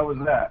that was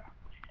that.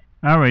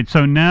 All right,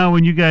 so now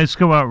when you guys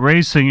go out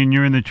racing and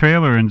you're in the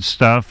trailer and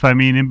stuff, I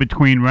mean, in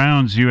between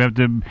rounds, you have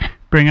to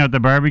bring out the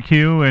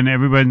barbecue and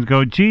everybody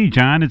go, gee,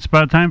 John, it's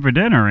about time for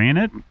dinner, ain't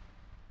it?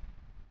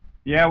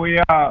 Yeah, we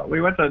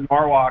went to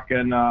Norwalk,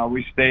 and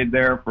we stayed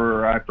there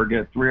for, I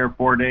forget, 3 or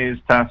 4 days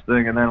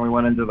testing, and then we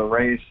went into the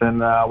race,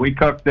 and we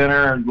cooked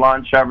dinner and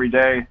lunch every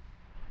day,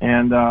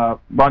 and a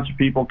bunch of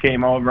people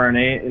came over and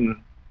ate, and,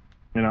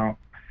 you know,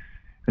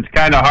 it's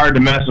kind of hard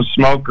to miss a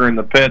smoker in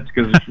the pits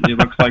because it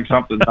looks like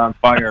something's on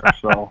fire.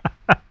 So,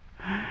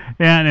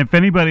 and if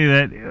anybody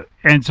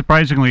and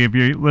surprisingly, if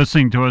you're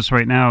listening to us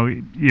right now,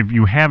 if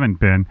you haven't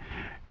been,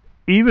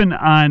 even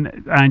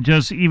on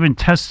just even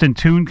test and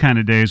tune kind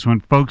of days when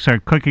folks are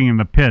cooking in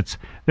the pits,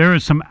 there are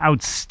some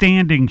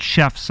outstanding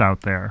chefs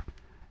out there.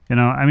 You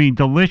know, I mean,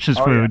 delicious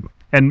food,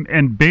 yeah.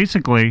 And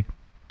basically,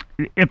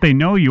 if they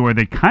know you or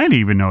they kind of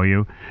even know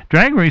you,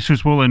 drag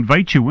racers will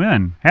invite you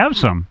in, have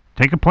some.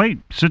 Take a plate,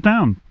 sit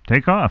down,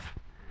 take off.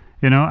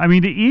 You know, I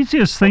mean, the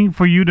easiest thing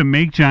for you to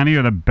make, Johnny,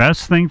 or the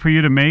best thing for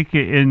you to make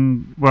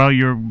while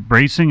you're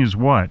racing is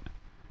what?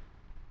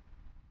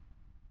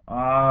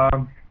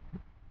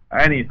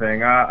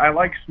 Anything. I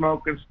like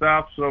smoking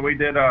stuff, so we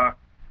did, I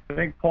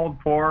think, pulled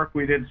pork.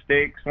 We did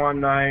steaks one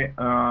night.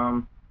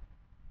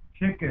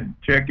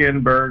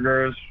 Chicken,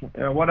 burgers,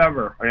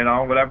 whatever. You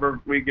know,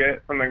 whatever we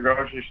get from the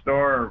grocery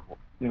store,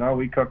 you know,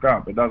 we cook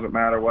up. It doesn't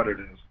matter what it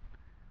is.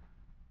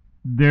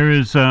 There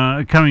is,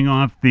 coming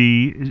off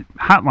the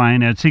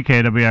hotline at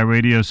CKWI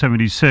Radio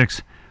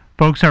 76,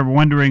 folks are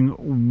wondering,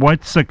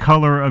 what's the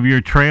color of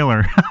your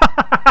trailer?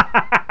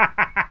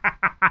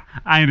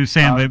 I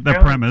understand the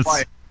premise.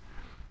 White.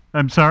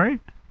 I'm sorry?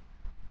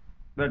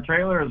 The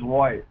trailer is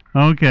white.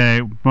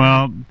 Okay,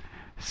 well,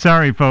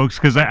 sorry, folks,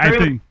 because I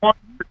think...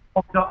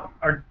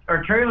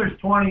 Our trailer's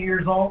 20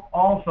 years old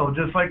also,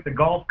 just like the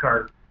golf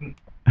cart.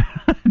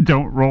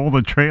 Don't roll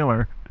the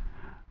trailer.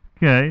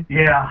 Okay.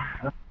 Yeah.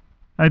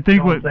 I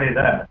think Don't say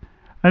that.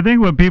 I think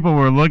what people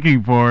were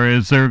looking for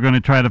is they're going to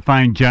try to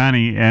find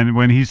Johnny, and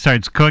when he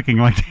starts cooking,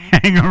 like, to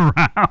hang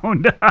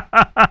around.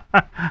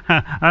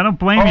 I don't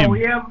blame you. Oh,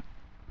 we have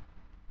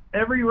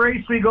every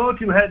race we go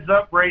to, heads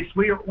up race.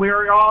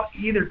 We're all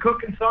either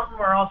cooking something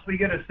or else we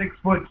get a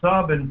 6-foot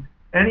sub, and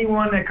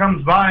anyone that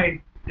comes by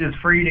is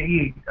free to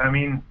eat. I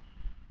mean,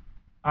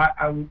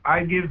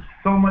 I give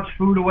so much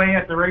food away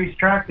at the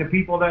racetrack to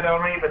people that I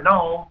don't even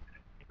know,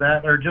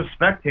 that are just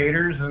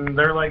spectators, and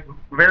they're like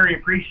very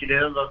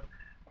appreciative of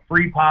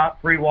free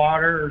pop, free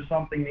water, or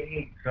something to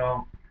eat.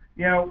 So,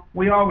 yeah,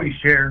 we always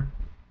share.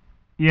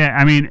 Yeah,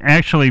 I mean,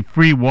 actually,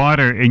 free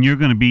water, and you're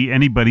going to be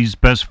anybody's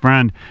best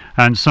friend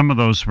on some of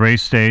those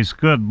race days.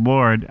 Good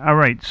Lord. All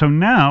right, so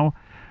now,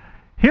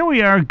 here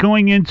we are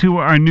going into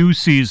our new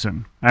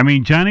season. I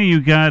mean, Johnny,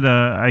 you got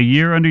a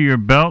year under your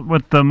belt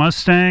with the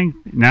Mustang.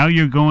 Now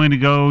you're going to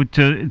go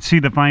to see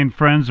the fine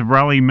friends of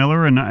Raleigh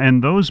Miller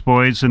and those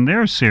boys in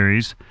their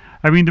series.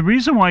 I mean, the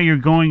reason why you're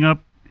going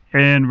up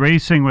and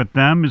racing with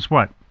them is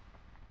what?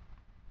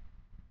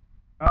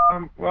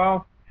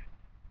 Well,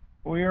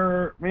 me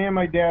and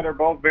my dad are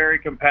both very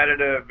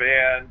competitive,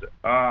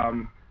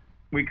 and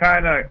we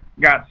kind of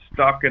got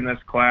stuck in this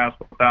class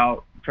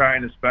without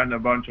trying to spend a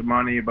bunch of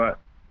money, but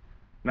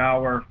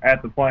now we're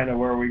at the point of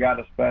where we got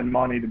to spend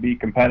money to be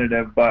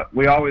competitive. But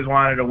we always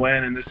wanted to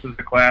win, and this is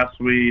the class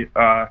we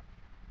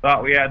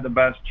thought we had the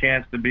best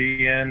chance to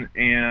be in,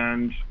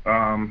 and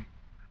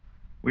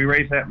we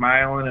race at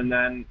Milan, and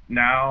then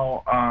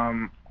now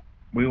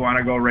we want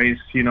to go race,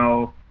 you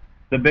know,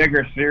 the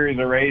bigger series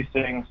of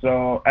racing.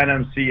 So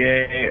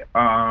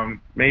NMCA,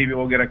 maybe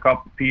we'll get a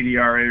couple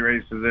PDRA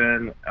races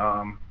in,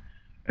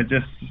 and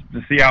just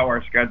to see how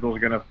our schedule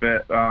is going to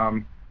fit.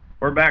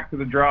 We're back to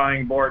the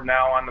drawing board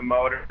now on the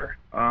motor.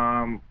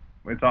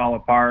 It's all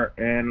apart,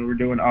 and we're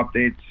doing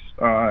updates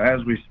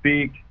as we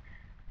speak.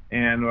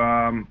 And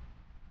we're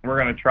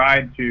going to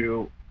try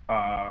to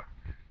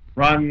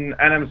run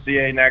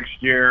NMCA next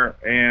year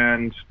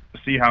and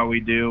see how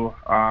we do.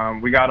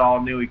 We got all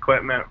new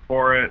equipment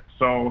for it,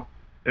 so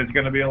it's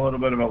going to be a little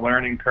bit of a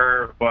learning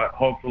curve, but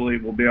hopefully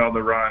we'll be able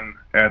to run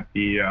at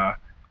the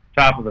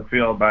top of the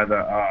field by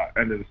the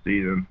end of the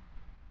season.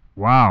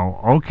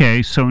 Wow.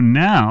 Okay, so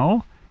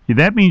now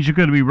that means you're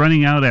going to be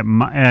running out at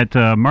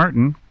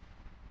Martin,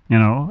 you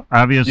know,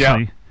 obviously.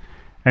 Yeah.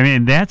 I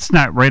mean, that's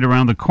not right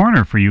around the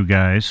corner for you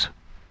guys,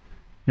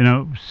 you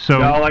know, so...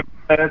 No, like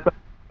I said, it's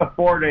a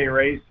 4-day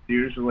race,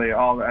 usually,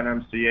 all the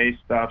NMCA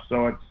stuff,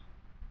 so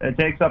it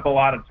takes up a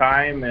lot of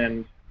time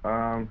and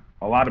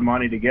a lot of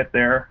money to get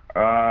there.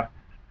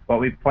 But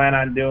we plan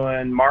on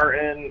doing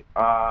Martin,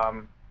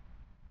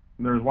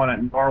 There's one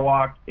at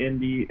Norwalk,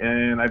 Indy,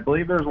 and I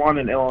believe there's one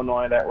in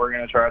Illinois that we're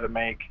going to try to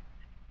make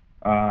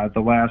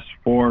the last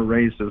 4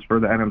 races for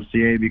the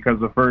NMCA, because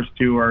the first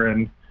 2 are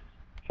in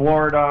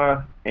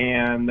Florida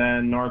and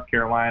then North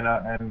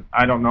Carolina, and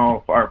I don't know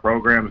if our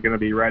program is going to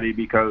be ready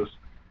because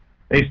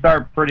they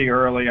start pretty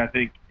early. I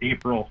think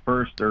April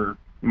 1st or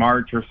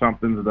March or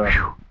something,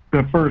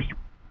 the first,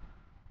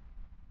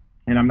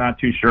 and I'm not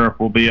too sure if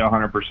we'll be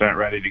 100%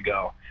 ready to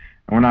go.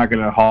 And we're not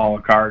going to haul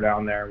a car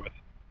down there with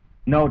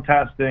no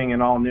testing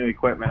and all new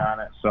equipment on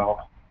it. So,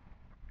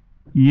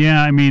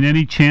 yeah, I mean,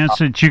 any chance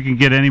that you can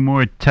get any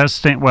more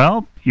testing?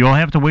 Well, you'll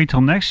have to wait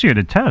till next year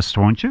to test,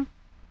 won't you?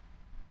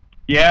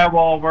 Yeah,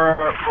 well, we're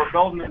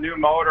building a new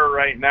motor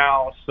right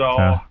now.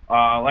 So,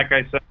 like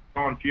I said,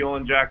 on fuel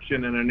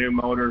injection and a new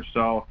motor.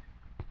 So,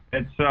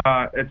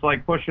 it's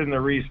like pushing the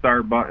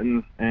restart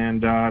button,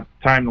 and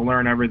time to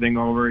learn everything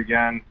over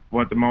again.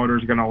 What the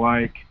motor's gonna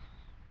like,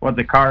 what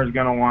the car's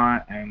gonna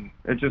want, and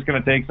it's just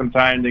gonna take some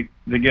time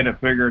to get it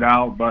figured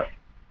out. But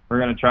we're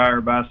gonna try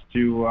our best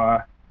to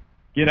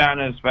get on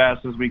as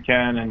fast as we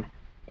can and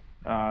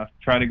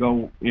try to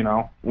go,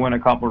 win a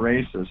couple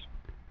races.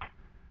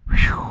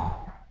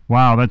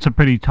 Wow, that's a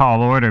pretty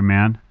tall order,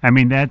 man. I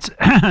mean, that's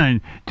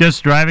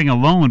just driving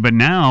alone, but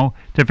now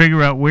to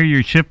figure out where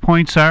your shift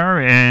points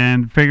are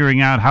and figuring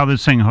out how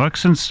this thing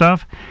hooks and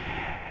stuff.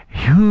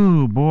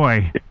 Phew,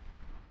 boy.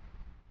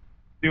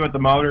 See what the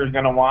motor is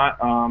going to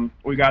want.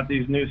 We got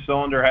these new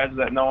cylinder heads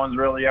that no one's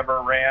really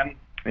ever ran,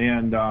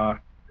 and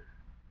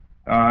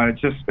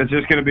it's just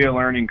going to be a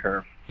learning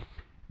curve.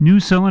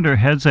 New cylinder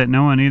heads that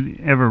no one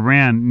ever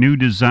ran. New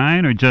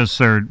design, or just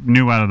they're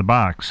new out of the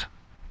box?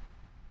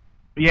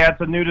 Yeah,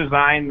 it's a new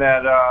design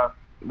that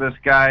this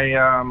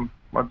guy,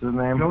 what's his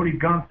name? Jody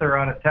Gunther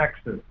out of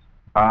Texas.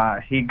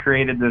 He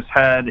created this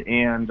head,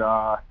 and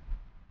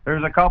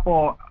there's a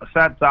couple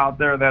sets out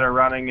there that are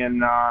running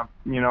in,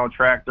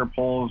 tractor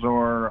pulls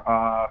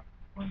or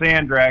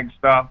sand drag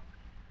stuff,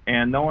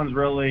 and no one's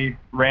really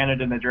ran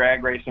it in the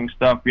drag racing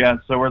stuff yet,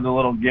 so we're the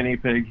little guinea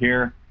pig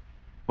here.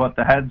 But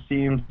the head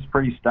seems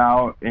pretty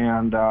stout,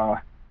 and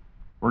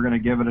we're going to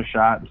give it a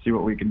shot and see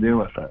what we can do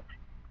with it.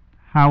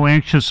 How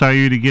anxious are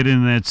you to get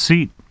in that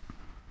seat?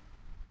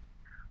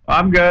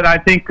 I'm good. I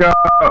think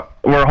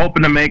we're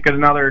hoping to make it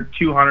another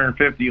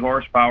 250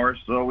 horsepower,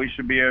 so we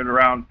should be at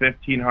around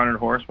 1,500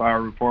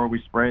 horsepower before we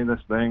spray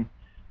this thing.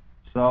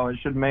 So it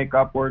should make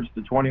upwards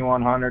to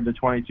 2,100 to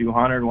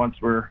 2,200 once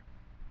we're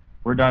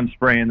done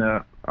spraying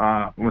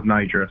with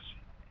nitrous.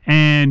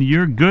 And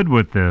you're good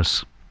with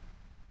this?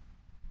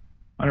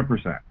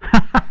 100%.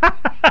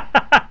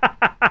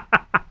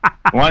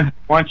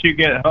 Once you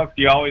get hooked,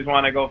 you always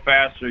want to go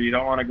faster. You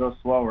don't want to go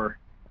slower.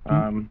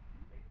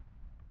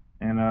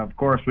 And of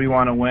course, we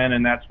want to win,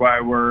 and that's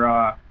why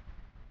we're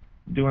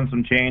doing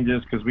some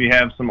changes, because we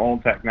have some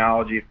old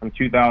technology from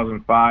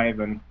 2005,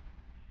 and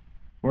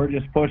we're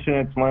just pushing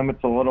its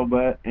limits a little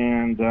bit.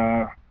 And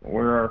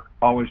we're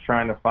always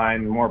trying to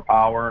find more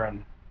power,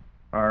 and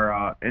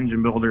our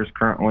engine builder is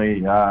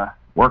currently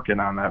working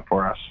on that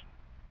for us.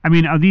 I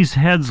mean, are these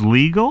heads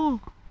legal?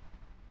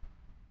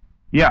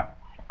 Yeah.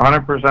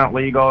 100%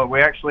 legal.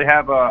 We actually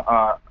have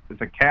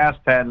it's a cast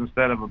head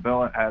instead of a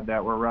billet head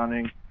that we're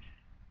running.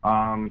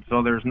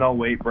 So there's no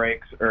weight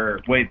breaks or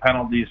weight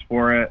penalties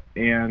for it,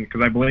 and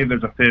because I believe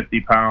there's a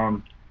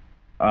 50-pound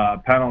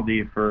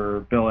penalty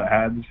for billet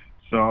heads.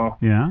 So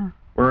yeah,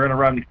 we're going to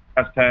run the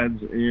cast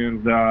heads,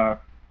 and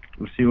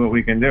we'll see what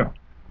we can do.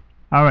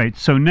 All right,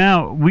 so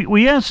now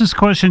we asked this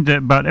question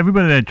about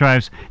everybody that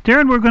drives.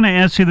 Darren, we're going to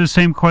ask you the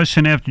same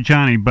question after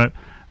Johnny, but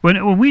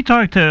when we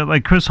talk to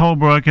like Chris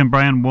Holbrook and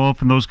Brian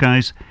Wolf and those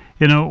guys,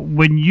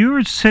 when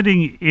you're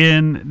sitting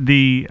in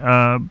the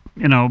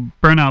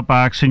burnout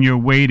box and you're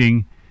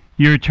waiting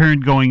your turn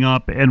going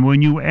up, and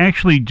when you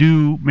actually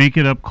do make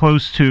it up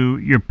close to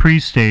your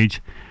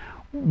pre-stage,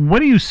 what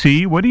do you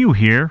see? What do you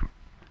hear?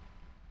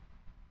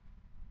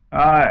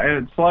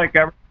 It's like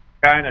everything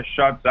kind of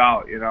shuts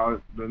out.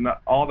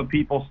 All the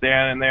people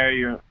standing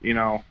there,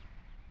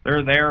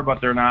 they're there,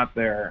 but they're not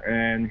there,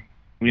 and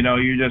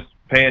you just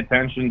pay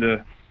attention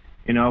to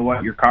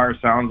what your car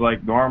sounds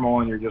like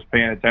normal, and you're just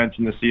paying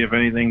attention to see if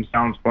anything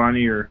sounds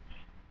funny, or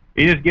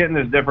you just get in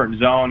this different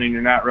zone, and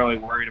you're not really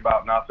worried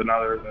about nothing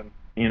other than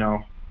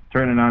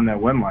turning on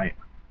that wind light.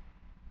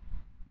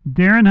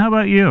 Darren, how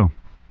about you?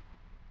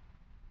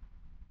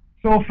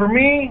 So for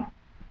me,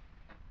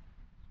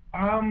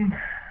 I'm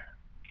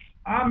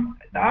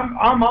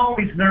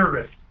always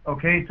nervous,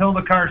 okay, till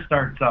the car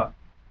starts up.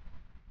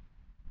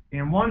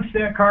 And once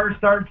that car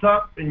starts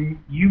up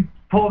and you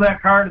pull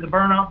that car to the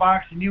burnout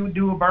box and you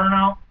do a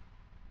burnout,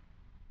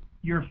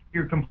 you're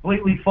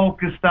completely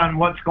focused on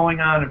what's going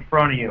on in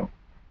front of you.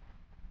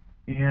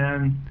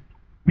 And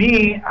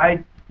me,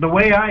 the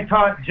way I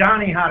taught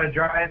Johnny how to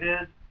drive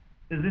is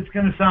it's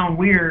going to sound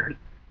weird,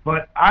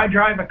 but I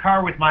drive a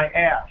car with my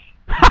ass.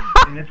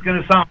 And it's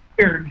going to sound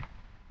weird.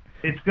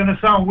 It's going to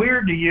sound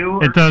weird to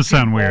you. It does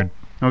sound weird.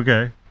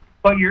 Okay.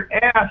 But your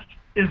ass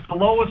is the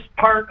lowest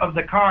part of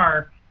the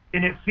car,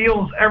 and it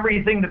feels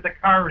everything that the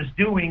car is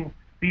doing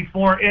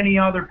before any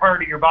other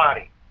part of your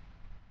body.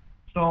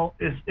 So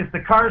if the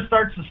car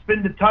starts to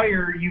spin the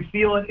tire, you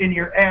feel it in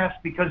your ass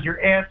because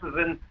your ass is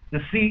in the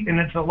seat and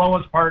it's the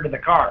lowest part of the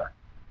car.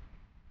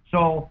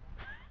 So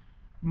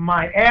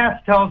my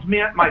ass tells me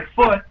at my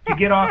foot to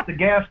get off the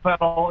gas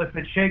pedal if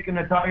it's shaking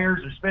the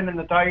tires or spinning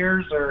the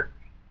tires, or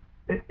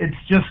it's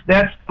just,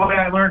 that's the way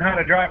I learned how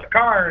to drive a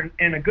car.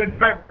 And a good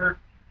driver,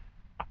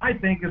 I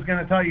think, is going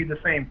to tell you the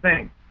same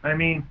thing. I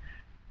mean,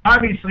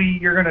 obviously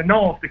you're going to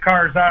know if the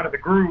car is out of the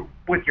groove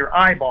with your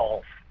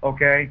eyeballs,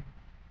 okay?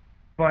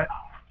 But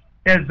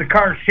as the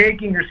car's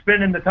shaking or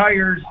spinning the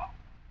tires,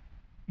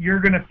 you're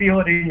going to feel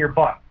it in your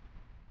butt.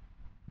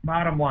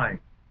 Bottom line.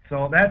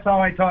 So that's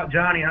how I taught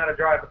Johnny how to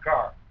drive a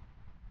car.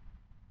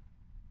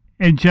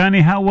 And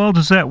Johnny, how well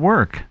does that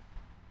work?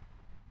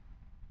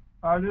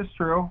 Just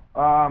true.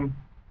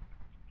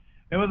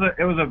 It was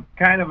a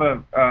kind of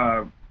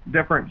a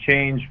different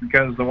change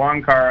because the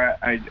one car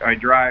I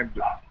drive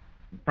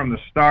from the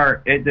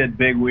start, it did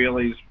big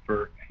wheelies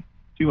for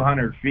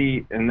 200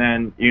 feet, and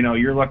then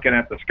you're looking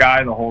at the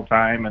sky the whole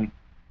time. And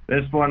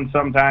this one,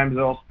 sometimes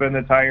it'll spin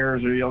the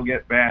tires, or you'll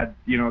get bad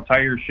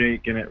tire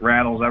shake, and it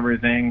rattles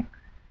everything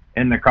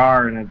in the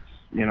car. And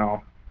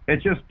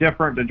it's just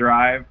different to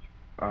drive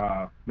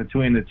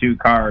between the two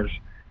cars,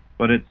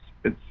 but it's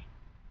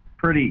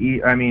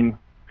pretty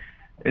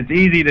it's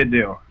easy to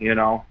do. You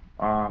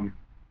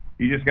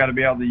just got to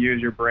be able to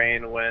use your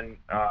brain when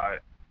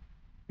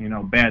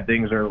bad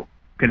things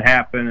can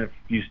happen if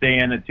you stay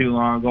in it too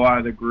long, go out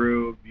of the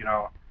groove. You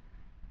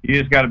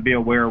just got to be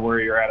aware where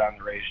you're at on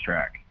the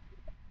racetrack.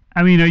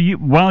 I mean,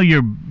 while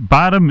your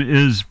bottom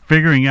is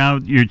figuring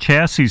out your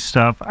chassis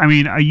stuff, I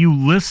mean, are you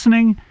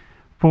listening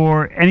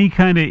for any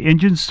kind of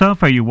engine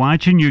stuff? Are you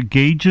watching your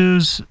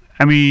gauges?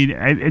 I mean,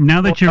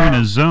 now that you're in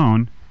a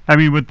zone, I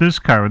mean, with this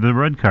car, with the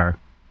red car.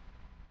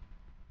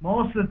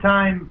 Most of the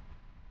time,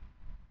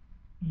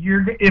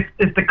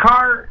 if the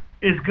car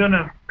is going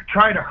to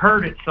try to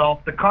hurt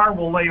itself, the car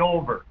will lay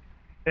over,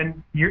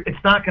 and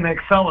it's not going to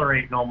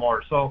accelerate no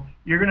more. So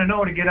you're going to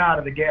know to get out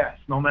of the gas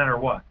no matter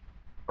what,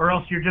 or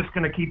else you're just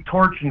going to keep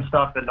torching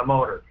stuff in the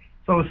motor.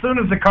 So as soon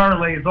as the car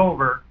lays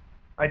over,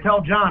 I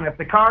tell John, if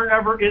the car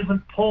ever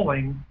isn't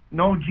pulling,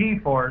 no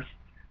G-force,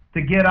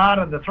 to get out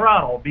of the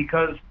throttle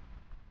because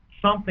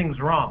something's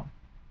wrong.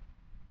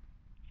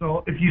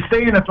 So if you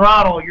stay in the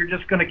throttle, you're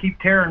just going to keep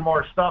tearing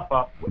more stuff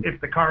up if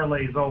the car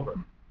lays over.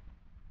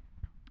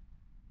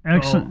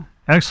 Excellent.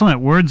 Excellent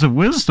words of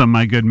wisdom,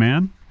 my good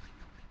man.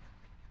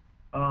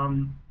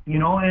 And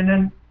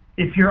then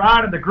if you're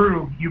out of the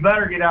groove, you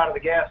better get out of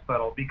the gas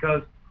pedal,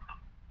 because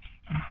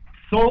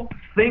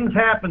things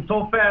happen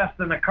so fast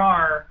in the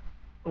car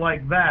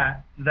like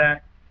that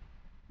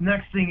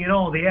next thing you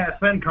know, the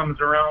ass end comes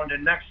around,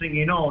 and next thing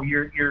you know,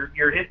 you're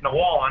hitting the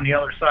wall on the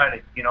other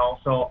side.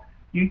 So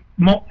you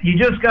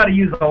just got to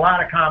use a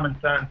lot of common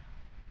sense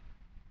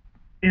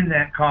in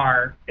that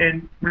car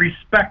and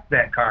respect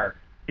that car.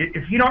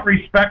 If you don't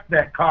respect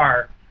that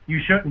car,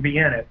 you shouldn't be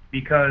in it,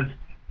 because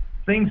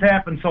things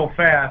happen so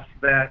fast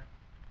that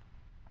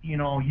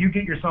you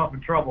get yourself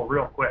in trouble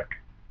real quick.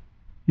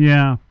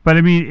 Yeah, but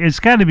I mean, it's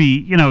got to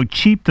be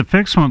cheap to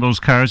fix one of those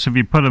cars if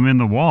you put them in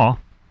the wall.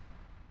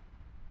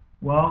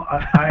 Well,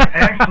 I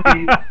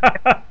actually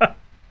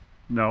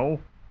no.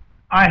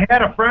 I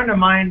had a friend of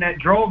mine that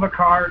drove a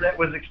car that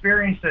was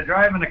experienced at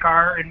driving a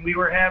car, and we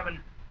were having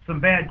some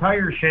bad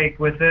tire shake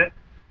with it.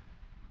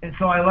 And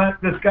so I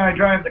let this guy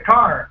drive the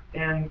car.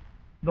 And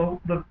the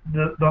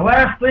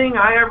last thing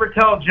I ever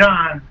tell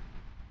John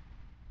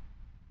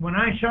when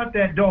I shut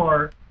that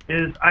door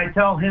is I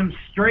tell him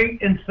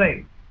straight and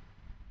safe.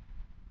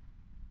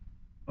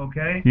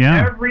 Okay?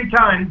 Yeah. Every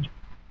time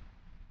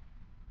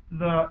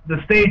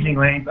the staging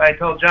lanes, I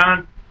tell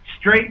John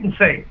straight and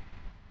safe.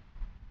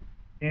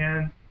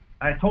 And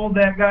I told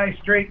that guy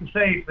straight and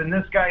safe, and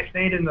this guy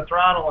stayed in the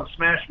throttle and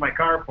smashed my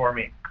car for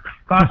me.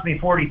 Cost me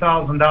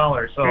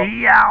 $40,000. So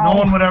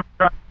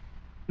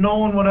no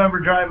one would ever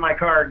drive my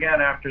car again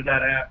after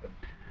that happened.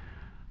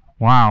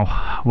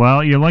 Wow.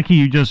 Well, you're lucky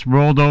you just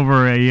rolled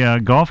over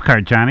a golf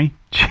cart, Johnny.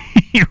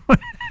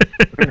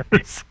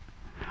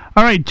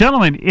 All right,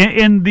 gentlemen,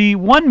 in the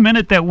 1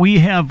 minute that we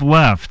have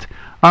left,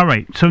 all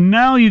right, so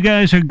now you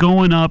guys are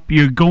going up,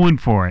 you're going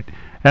for it.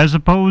 As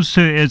opposed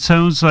to, it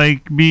sounds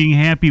like being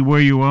happy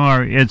where you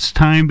are, it's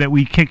time that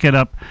we kick it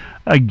up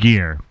a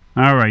gear.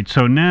 All right,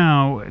 so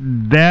now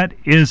that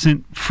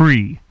isn't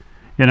free,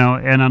 and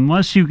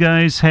unless you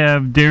guys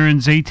have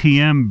Darren's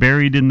ATM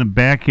buried in the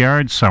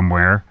backyard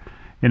somewhere,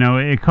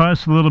 it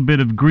costs a little bit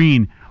of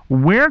green.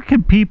 Where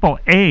can people,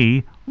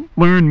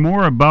 learn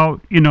more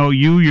about,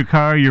 you, your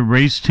car, your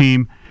race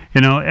team,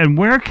 and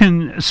where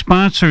can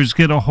sponsors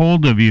get a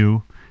hold of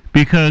you?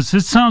 Because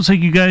it sounds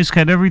like you guys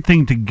got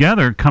everything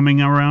together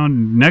coming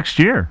around next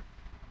year.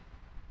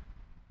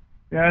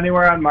 Yeah,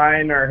 anywhere on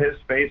mine or his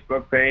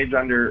Facebook page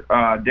under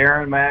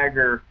Darren Mag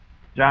or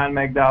John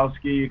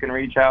Magdowski, you can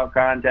reach out,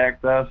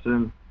 contact us,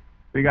 and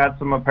we got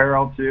some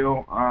apparel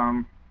too.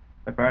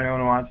 If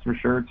anyone wants some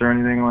shirts or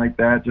anything like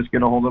that, just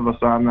get a hold of us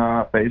on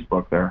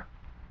Facebook there.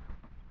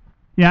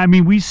 Yeah, I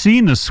mean, we've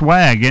seen the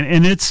swag,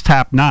 and it's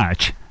top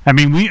notch. I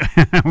mean,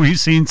 we've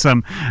seen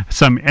some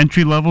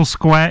entry level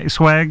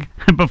swag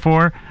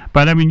before,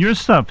 but I mean, your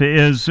stuff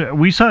is.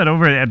 We saw it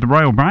over at the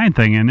Roy O'Brien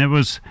thing, and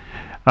it's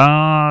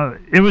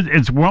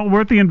well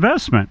worth the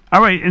investment.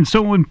 All right, and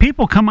so when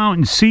people come out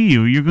and see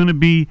you, you're going to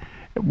be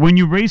when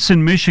you race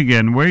in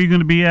Michigan. Where are you going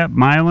to be at?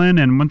 Milan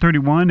and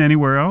 131.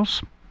 Anywhere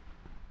else?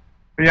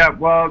 Yeah,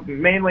 well,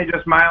 mainly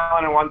just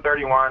Milan and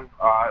 131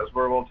 is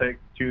where we'll take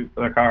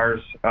the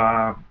cars.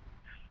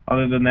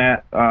 Other than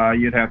that,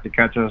 you'd have to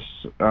catch us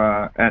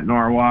at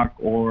Norwalk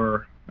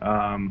or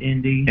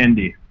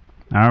Indy.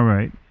 All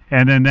right,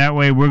 and then that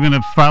way we're going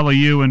to follow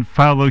you and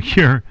follow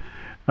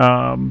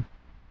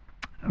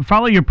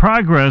your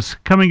progress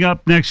coming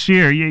up next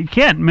year. You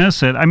can't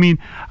miss it. I mean,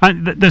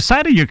 the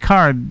side of your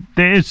car,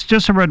 it's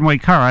just a red and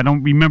white car. I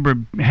don't remember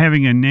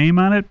having a name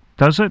on it.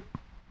 Does it?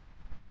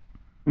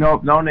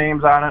 Nope, no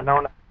names on it.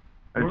 No,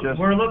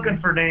 we're looking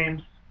for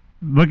names.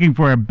 Looking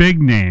for a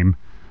big name.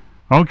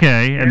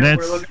 Okay, and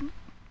that's. We're looking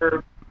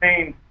for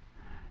names.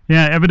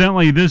 Yeah,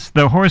 evidently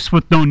the horse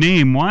with no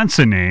name wants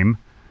a name.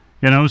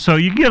 So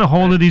you can get a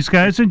hold of these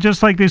guys, and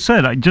just like they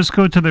said, just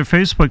go to their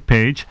Facebook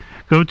page,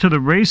 go to the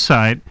race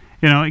site,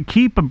 and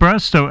keep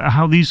abreast of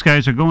how these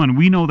guys are going.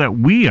 We know that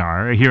we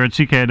are here at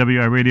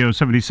CKIWI Radio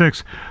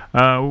 76.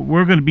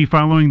 We're going to be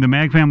following the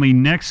Mag family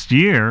next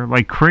year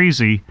like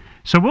crazy.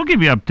 So we'll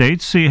give you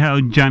updates, see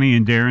how Johnny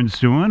and Darren's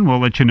doing. We'll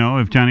let you know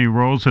if Johnny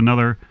rolls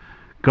another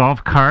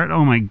golf cart.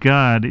 Oh, my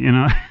God.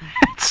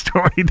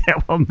 Story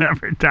that will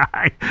never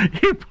die.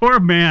 You poor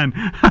man.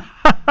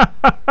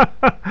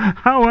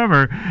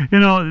 However,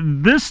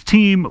 this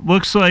team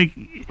looks like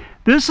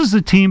this is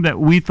a team that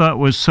we thought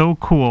was so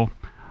cool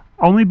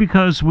only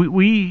because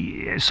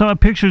we saw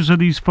pictures of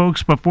these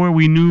folks before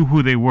we knew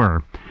who they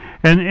were.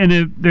 And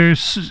it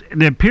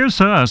appears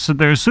to us that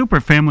they're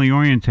super family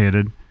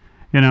orientated.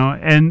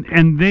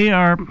 And they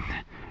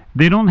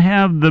don't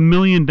have the $1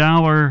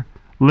 million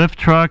lift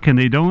truck, and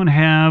they don't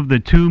have the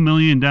 $2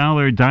 million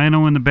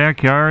dyno in the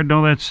backyard and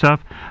all that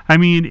stuff. I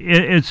mean,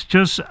 it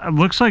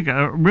looks like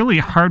a really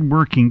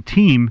hardworking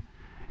team,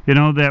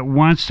 that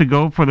wants to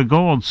go for the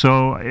gold.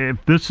 So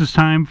if this is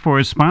time for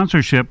a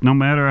sponsorship, no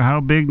matter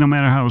how big, no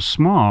matter how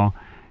small,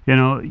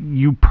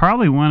 you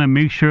probably want to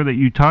make sure that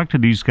you talk to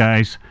these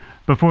guys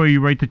before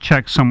you write the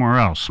check somewhere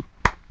else.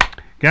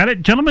 Got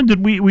it? Gentlemen,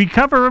 did we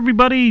cover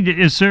everybody?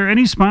 Is there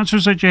any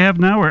sponsors that you have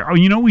now? Or,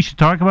 we should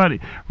talk about it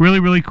really,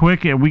 really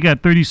quick. We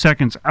got 30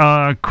 seconds.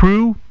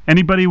 Crew,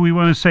 anybody we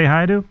want to say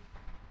hi to?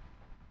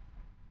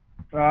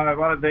 I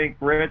want to thank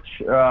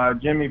Rich,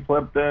 Jimmy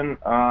Plimpton,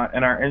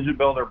 and our engine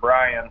builder,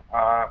 Brian.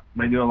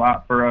 They do a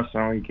lot for us,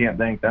 and we can't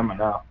thank them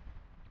enough.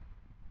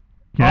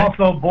 Okay.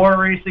 Also, Boar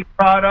Racing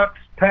Products,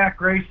 Pack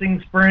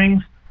Racing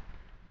Springs,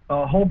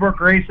 Holbrook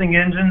Racing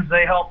Engines,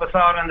 they help us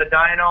out on the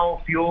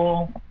dyno,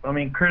 fuel. I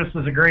mean, Chris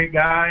is a great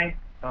guy.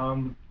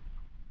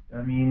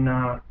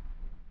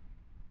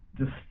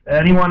 Just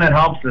anyone that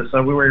helps us,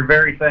 we were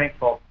very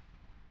thankful.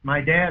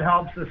 My dad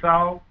helps us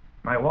out,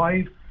 my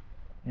wife,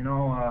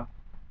 I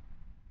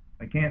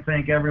can't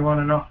thank everyone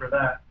enough for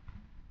that.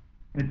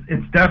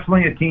 It's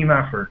definitely a team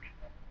effort.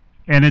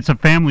 And it's a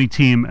family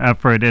team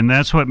effort, and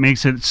that's what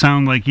makes it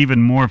sound like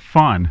even more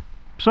fun.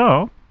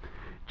 So,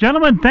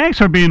 gentlemen, thanks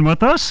for being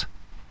with us.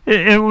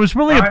 It was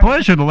really a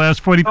pleasure the last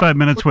 45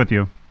 minutes with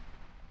you.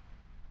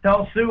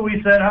 Tell Sue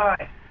we said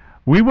hi.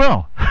 We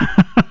will.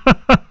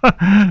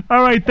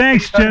 All right,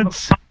 thanks,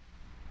 gents.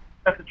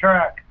 At the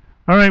track.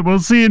 All right, we'll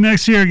see you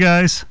next year,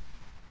 guys.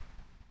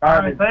 All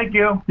right, thank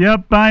you.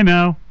 Yep, bye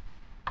now.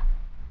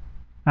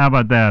 How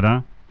about that,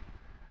 huh?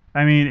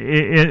 I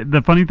mean,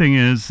 the funny thing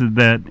is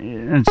that,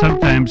 and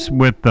sometimes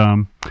with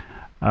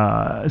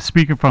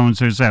speakerphones,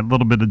 there's that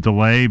little bit of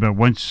delay, but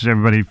once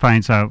everybody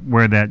finds out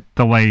where that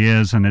delay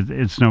is, and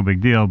it's no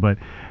big deal, but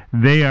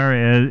they are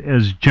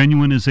as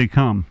genuine as they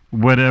come.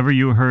 Whatever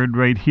you heard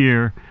right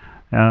here,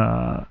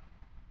 again,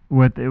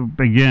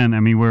 I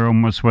mean, we're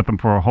almost with them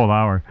for a whole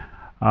hour.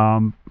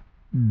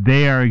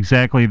 They are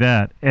exactly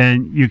that.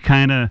 And you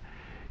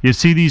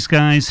see these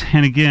guys,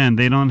 and again,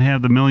 they don't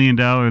have the $1 million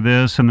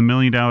this and the $1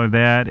 million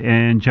that,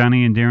 and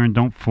Johnny and Darren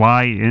don't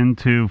fly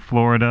into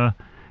Florida,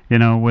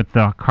 with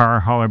the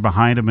car hauler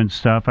behind them and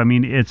stuff. I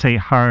mean, it's a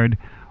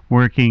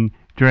hard-working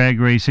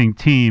drag racing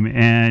team,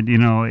 and, you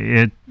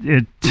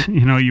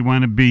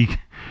want to be,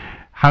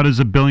 how does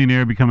a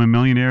billionaire become a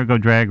millionaire? Go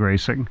drag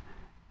racing.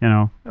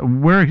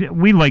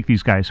 We like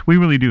these guys. We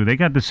really do. They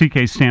got the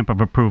CK stamp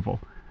of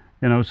approval.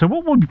 So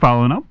we'll be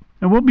following up,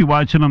 and we'll be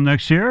watching them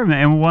next year,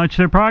 and we'll watch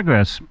their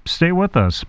progress. Stay with us.